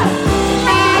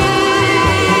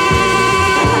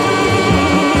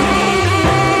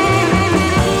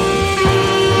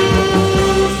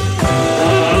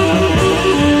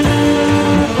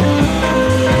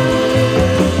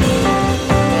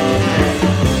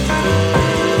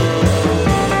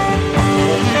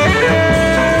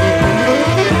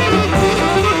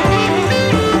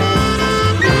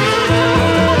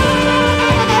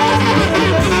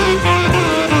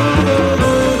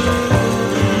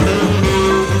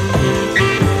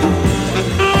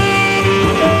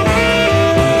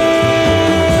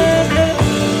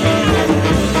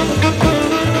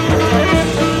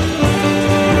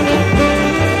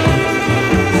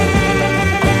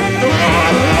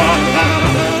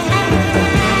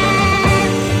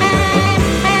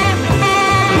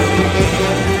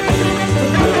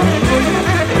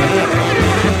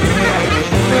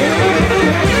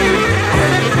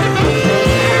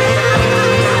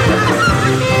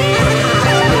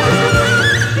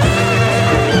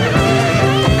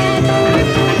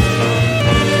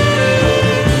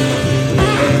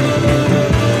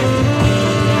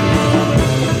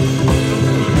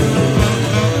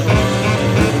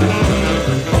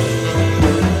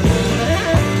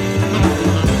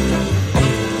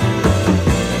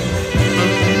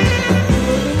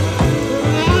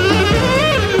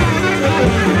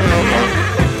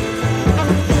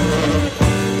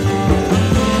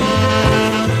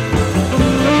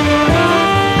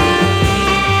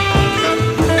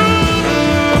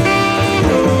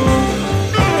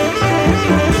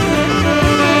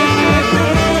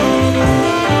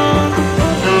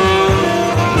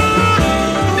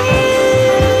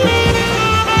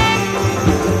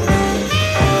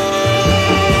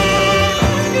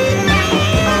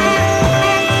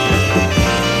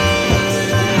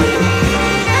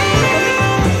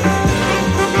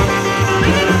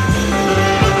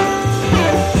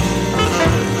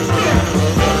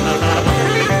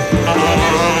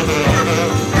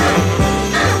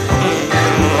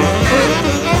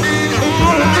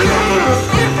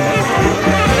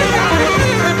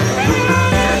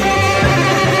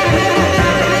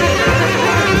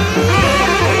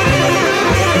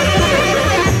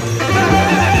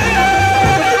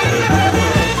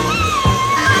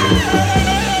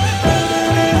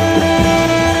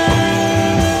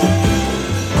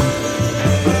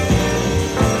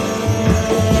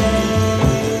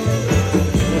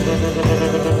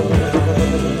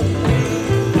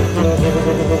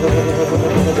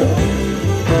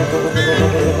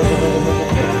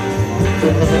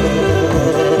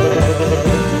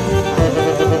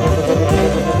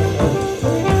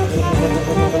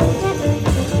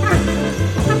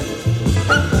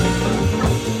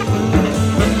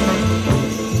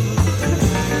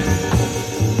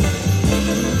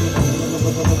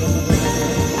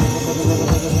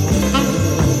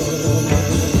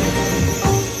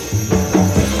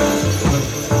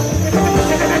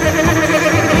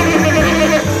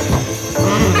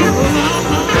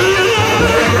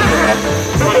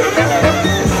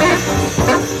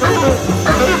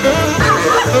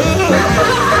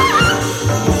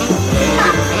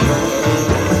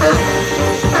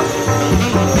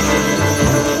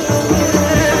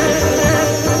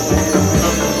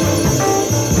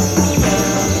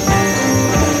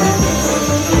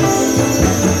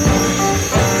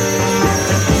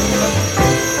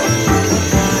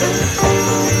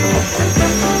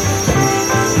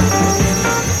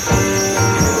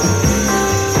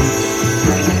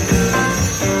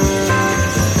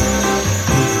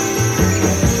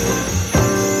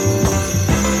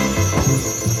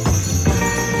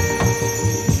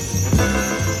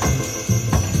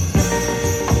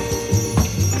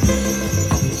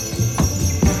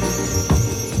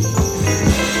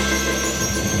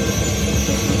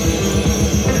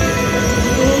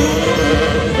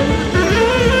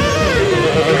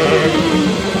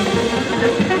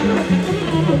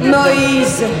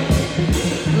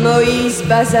 Moïse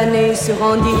basané se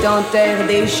rendit en terre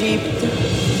d'Égypte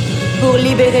pour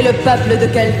libérer le peuple de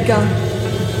quelqu'un.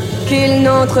 Qu'il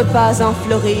n'entre pas en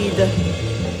Floride,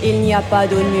 il n'y a pas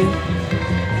d'ONU.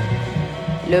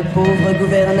 Le pauvre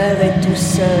gouverneur est tout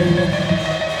seul,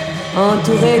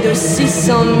 entouré de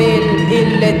 600 000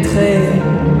 illettrés.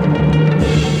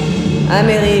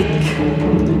 Amérique,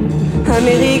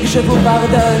 Amérique, je vous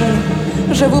pardonne.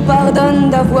 Je vous pardonne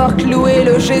d'avoir cloué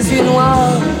le Jésus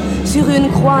noir sur une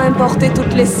croix importée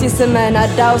toutes les 6 semaines à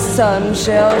Dawson,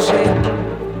 Géorgie.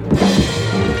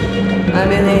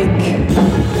 Amérique,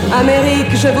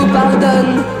 Amérique, je vous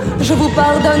pardonne. Je vous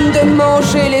pardonne de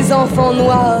manger les enfants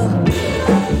noirs.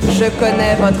 Je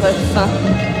connais votre faim.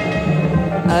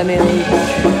 Amérique,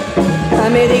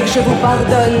 Amérique, je vous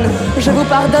pardonne. Je vous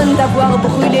pardonne d'avoir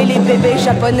brûlé les bébés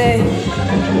japonais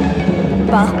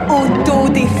par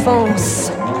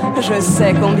autodéfense. Je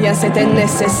sais combien c'était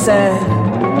nécessaire.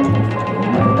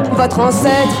 Votre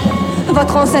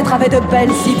ancêtre avait de belles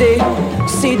idées.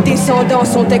 Ses descendants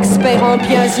sont experts en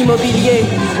biens immobiliers.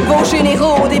 Vos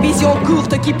généraux ont des visions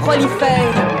courtes qui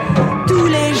prolifèrent. Tous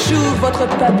les jours, votre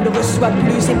peuple reçoit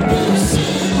plus et plus.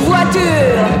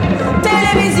 Voitures,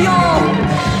 télévision,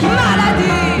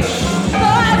 maladie,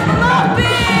 rêve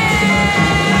morbide.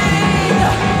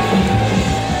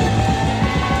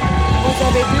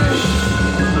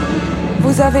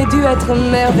 Vous avez dû être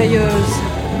merveilleuse,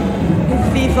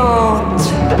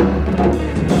 vivante.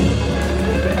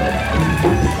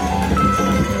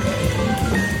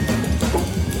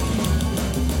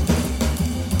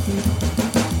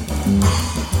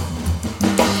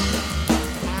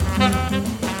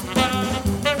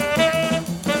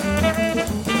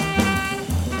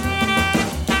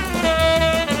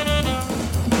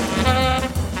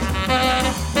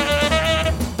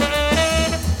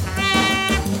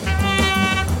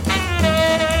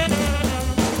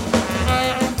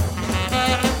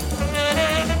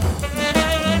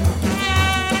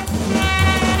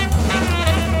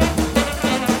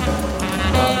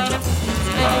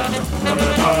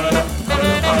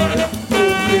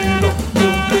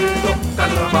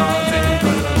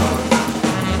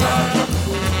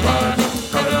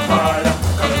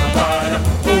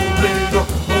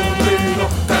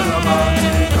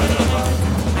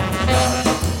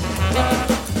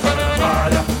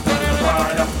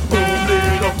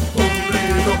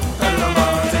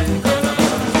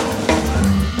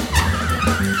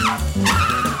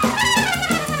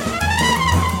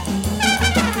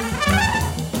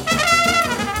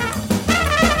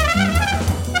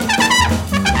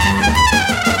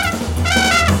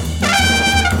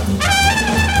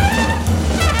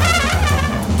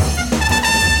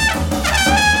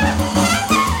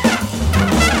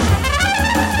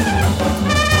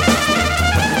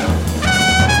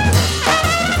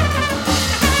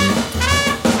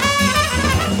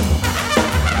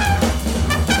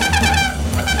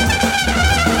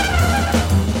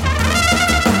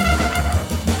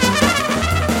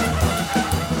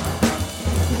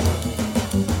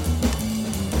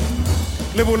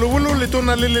 Lebolobolo le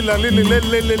tona le lela le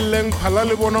leng phala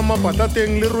le bona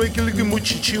mapatateng le roekele ke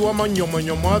motšhitšhi wa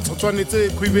manyomanyomo a tshotshwanetse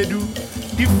khwibedu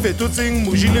di fetotseng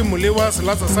mojile molewa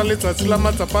selatsa sa letsatsi la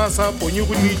matsapa a sa ponye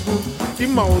go leihlo di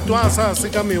maoto a sa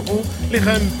sekamego le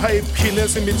ga mpha e phile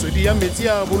se metswedi ya metsi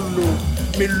a bollo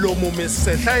melomo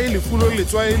mesetla e lefulo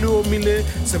letswae le omile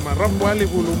semarapo a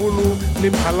lebolobolo le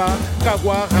phala ka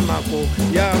kwa ga nako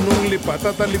yaanong le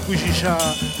patata le kwešiša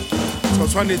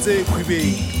tshotshwanetse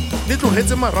khwibeng le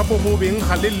tlogetse marapo mo beng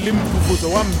ga le mpufotso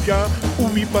wa mpša o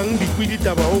bipang dikwi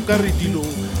ditaba o ka re dilo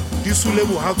di sule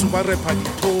bohatso ba repa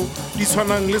ditho di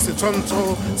tshwanang le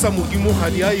setshwantsho sa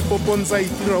modimogadi a ipopontsa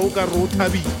itira o ka re o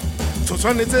thabile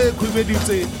tshotshwanetse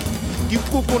khwibeditse di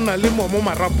kokona le momo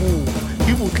marapong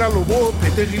di botlalo bo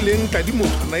phethegileng ka di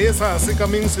mothwana e sa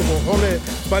sekameng sebogole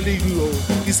ba le dilo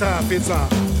di sa fetsa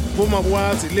bo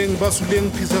maboa tseleng ba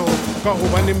suleng phisego ka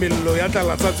gobane mello ya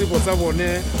tlalatsa tsebo tsa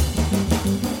bone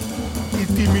e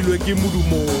timilwe ke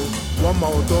modumo wa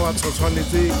maoto a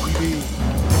tshotshwanetse khwibeng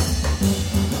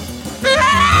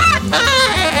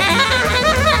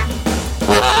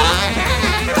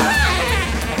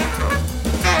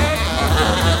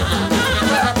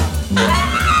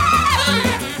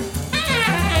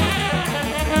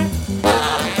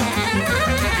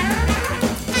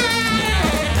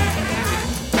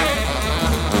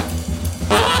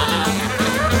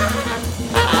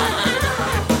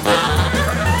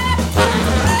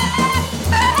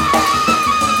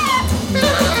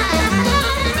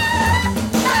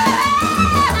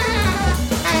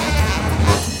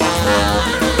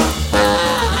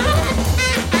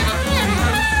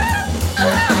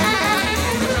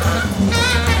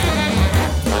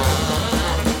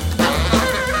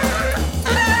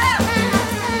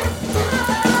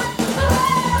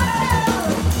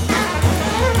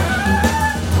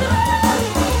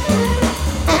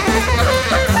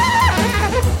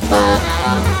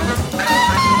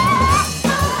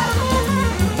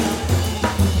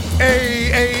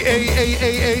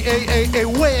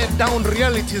down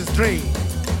reality's drain.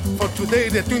 For today,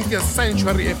 the 20th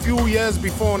century, a few years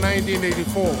before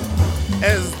 1984,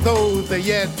 as though the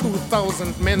year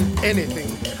 2000 meant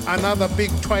anything. Another big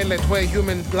twilight where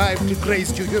human life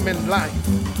degrades to human life.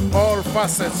 All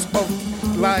facets of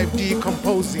life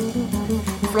decomposing.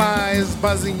 Flies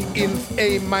buzzing in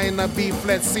A minor, B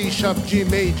flat, C sharp, G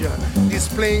major,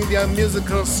 displaying their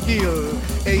musical skill.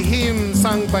 A hymn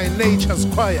sung by nature's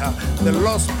choir, the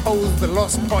lost poets, the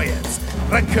lost poets.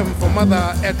 Requiem for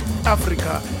Mother at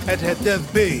Africa at her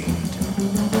deathbed.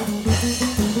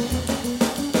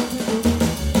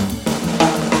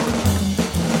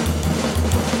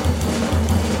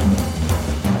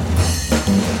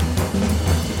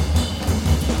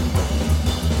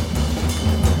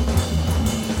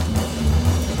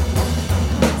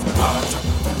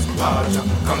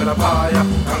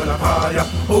 Kangalapaya,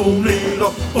 umlilo,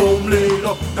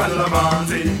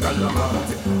 kalamanzi,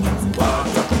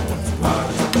 water,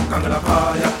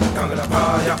 Kangalapaya,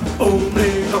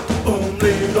 umlilo,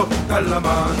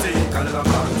 kalamanzi,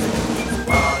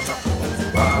 water,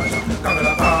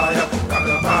 Kangalapaya,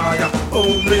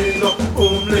 umlilo,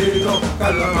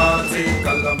 kalamanzi, water,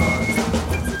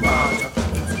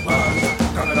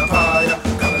 Kangalapaya,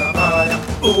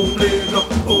 umlilo,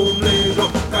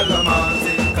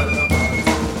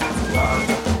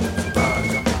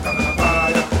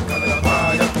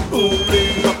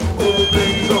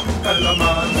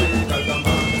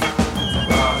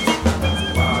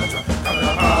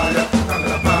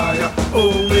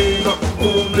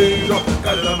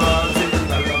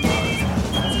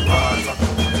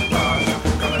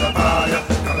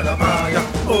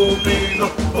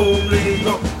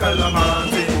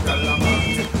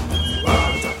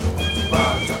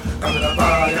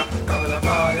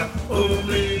 kalamanzi.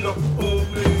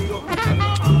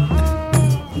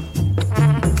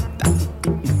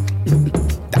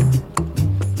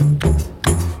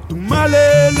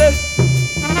 Tumalele,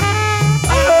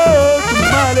 oh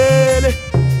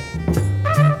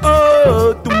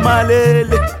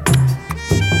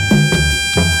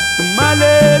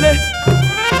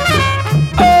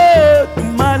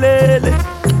tumalele,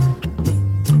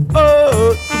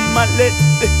 oh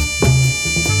tumalele.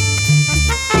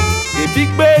 Des big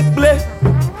bag play,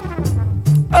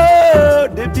 oh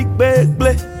des big bag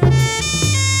play,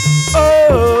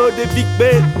 oh des big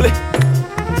bag play.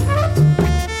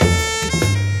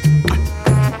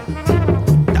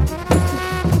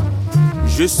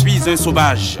 Je suis un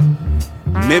sauvage,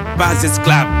 mais pas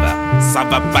esclave, ça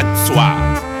va pas de soi.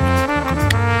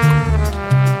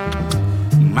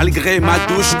 Malgré ma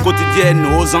douche quotidienne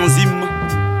aux enzymes,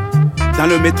 dans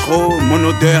le métro, mon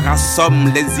odeur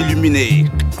assomme les illuminés.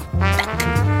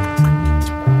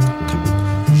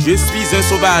 Je suis un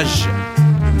sauvage,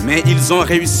 mais ils ont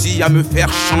réussi à me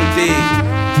faire chanter.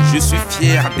 Je suis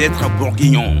fier d'être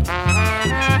bourguignon.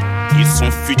 Ils sont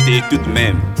futés tout de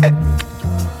même.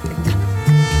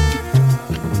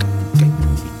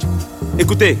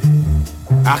 Écoutez,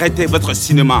 arrêtez votre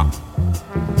cinéma.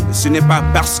 Ce n'est pas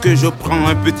parce que je prends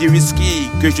un petit whisky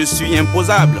que je suis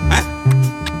imposable, hein?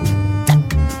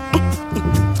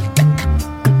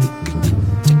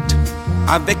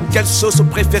 Avec quelle sauce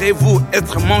préférez-vous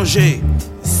être mangé?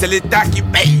 C'est l'État qui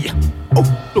paye.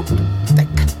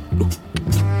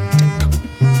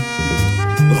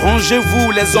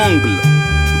 Rongez-vous les ongles,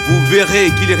 vous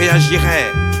verrez qu'il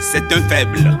réagirait. C'est un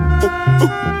faible.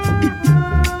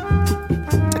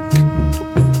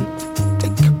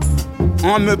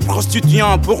 En me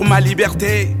prostituant pour ma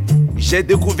liberté, j'ai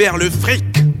découvert le fric.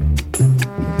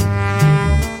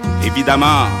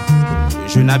 Évidemment,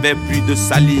 je n'avais plus de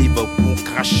salive pour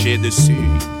cracher dessus.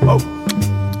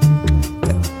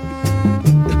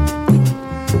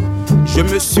 Je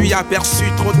me suis aperçu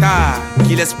trop tard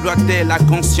qu'il exploitait la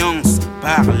conscience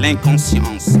par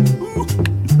l'inconscience.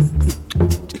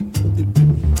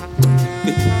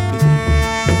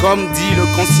 Comme dit le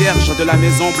concierge de la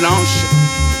Maison Blanche,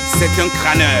 c'est un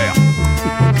crâneur.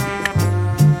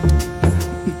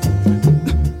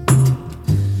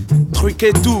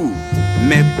 Truquez tout,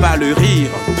 mais pas le rire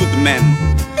tout de même.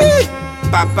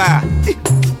 Papa.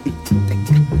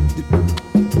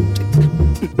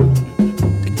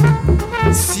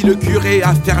 Si le curé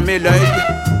a fermé l'œil,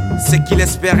 c'est qu'il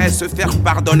espérait se faire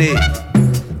pardonner.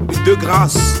 De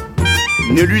grâce,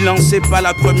 ne lui lancez pas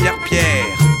la première pierre,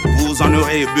 vous en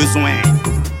aurez besoin.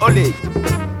 Olé.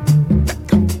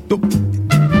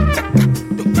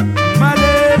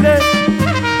 Malele,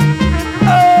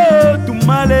 oh tu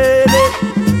malele,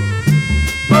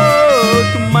 oh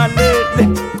tu malele.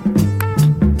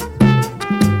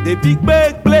 Des big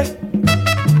bag play,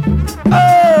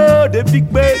 oh des big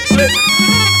bag play,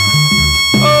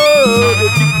 oh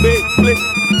des big bag.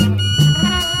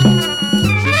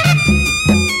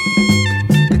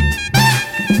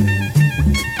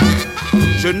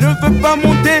 ne veux pas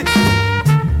monter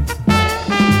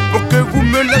pour que vous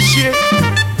me lâchiez.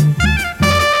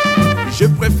 Je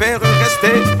préfère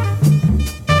rester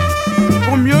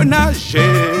pour mieux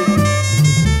nager.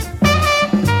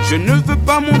 Je ne veux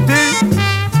pas monter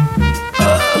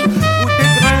ou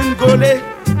dégringoler.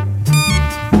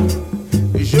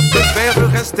 Je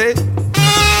préfère rester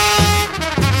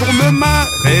pour me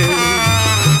marrer.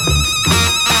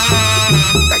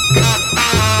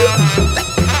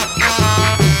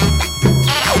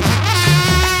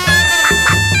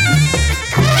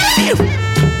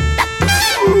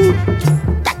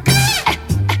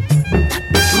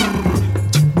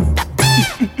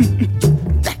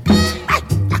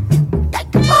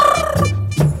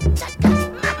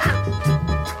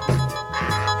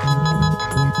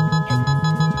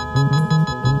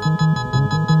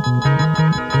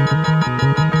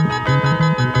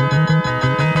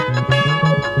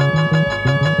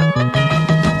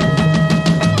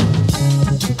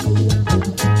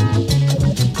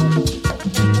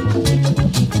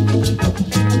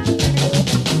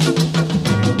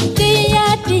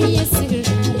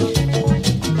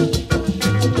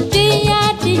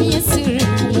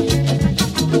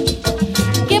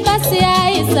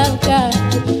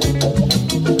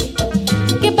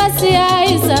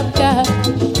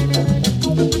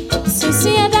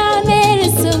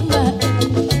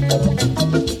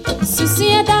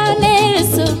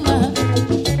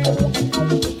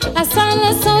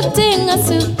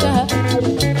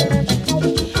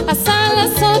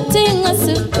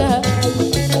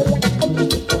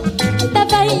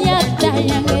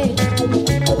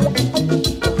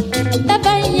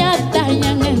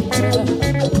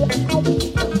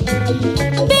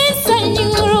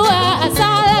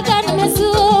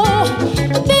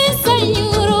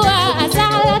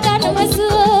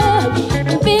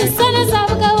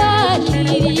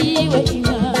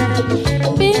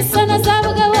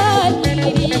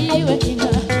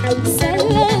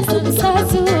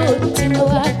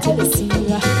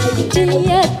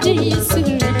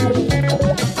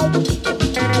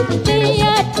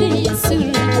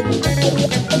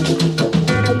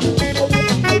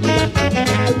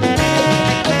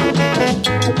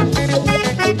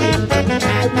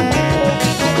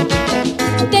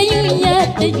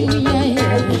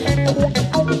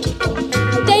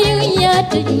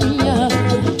 Take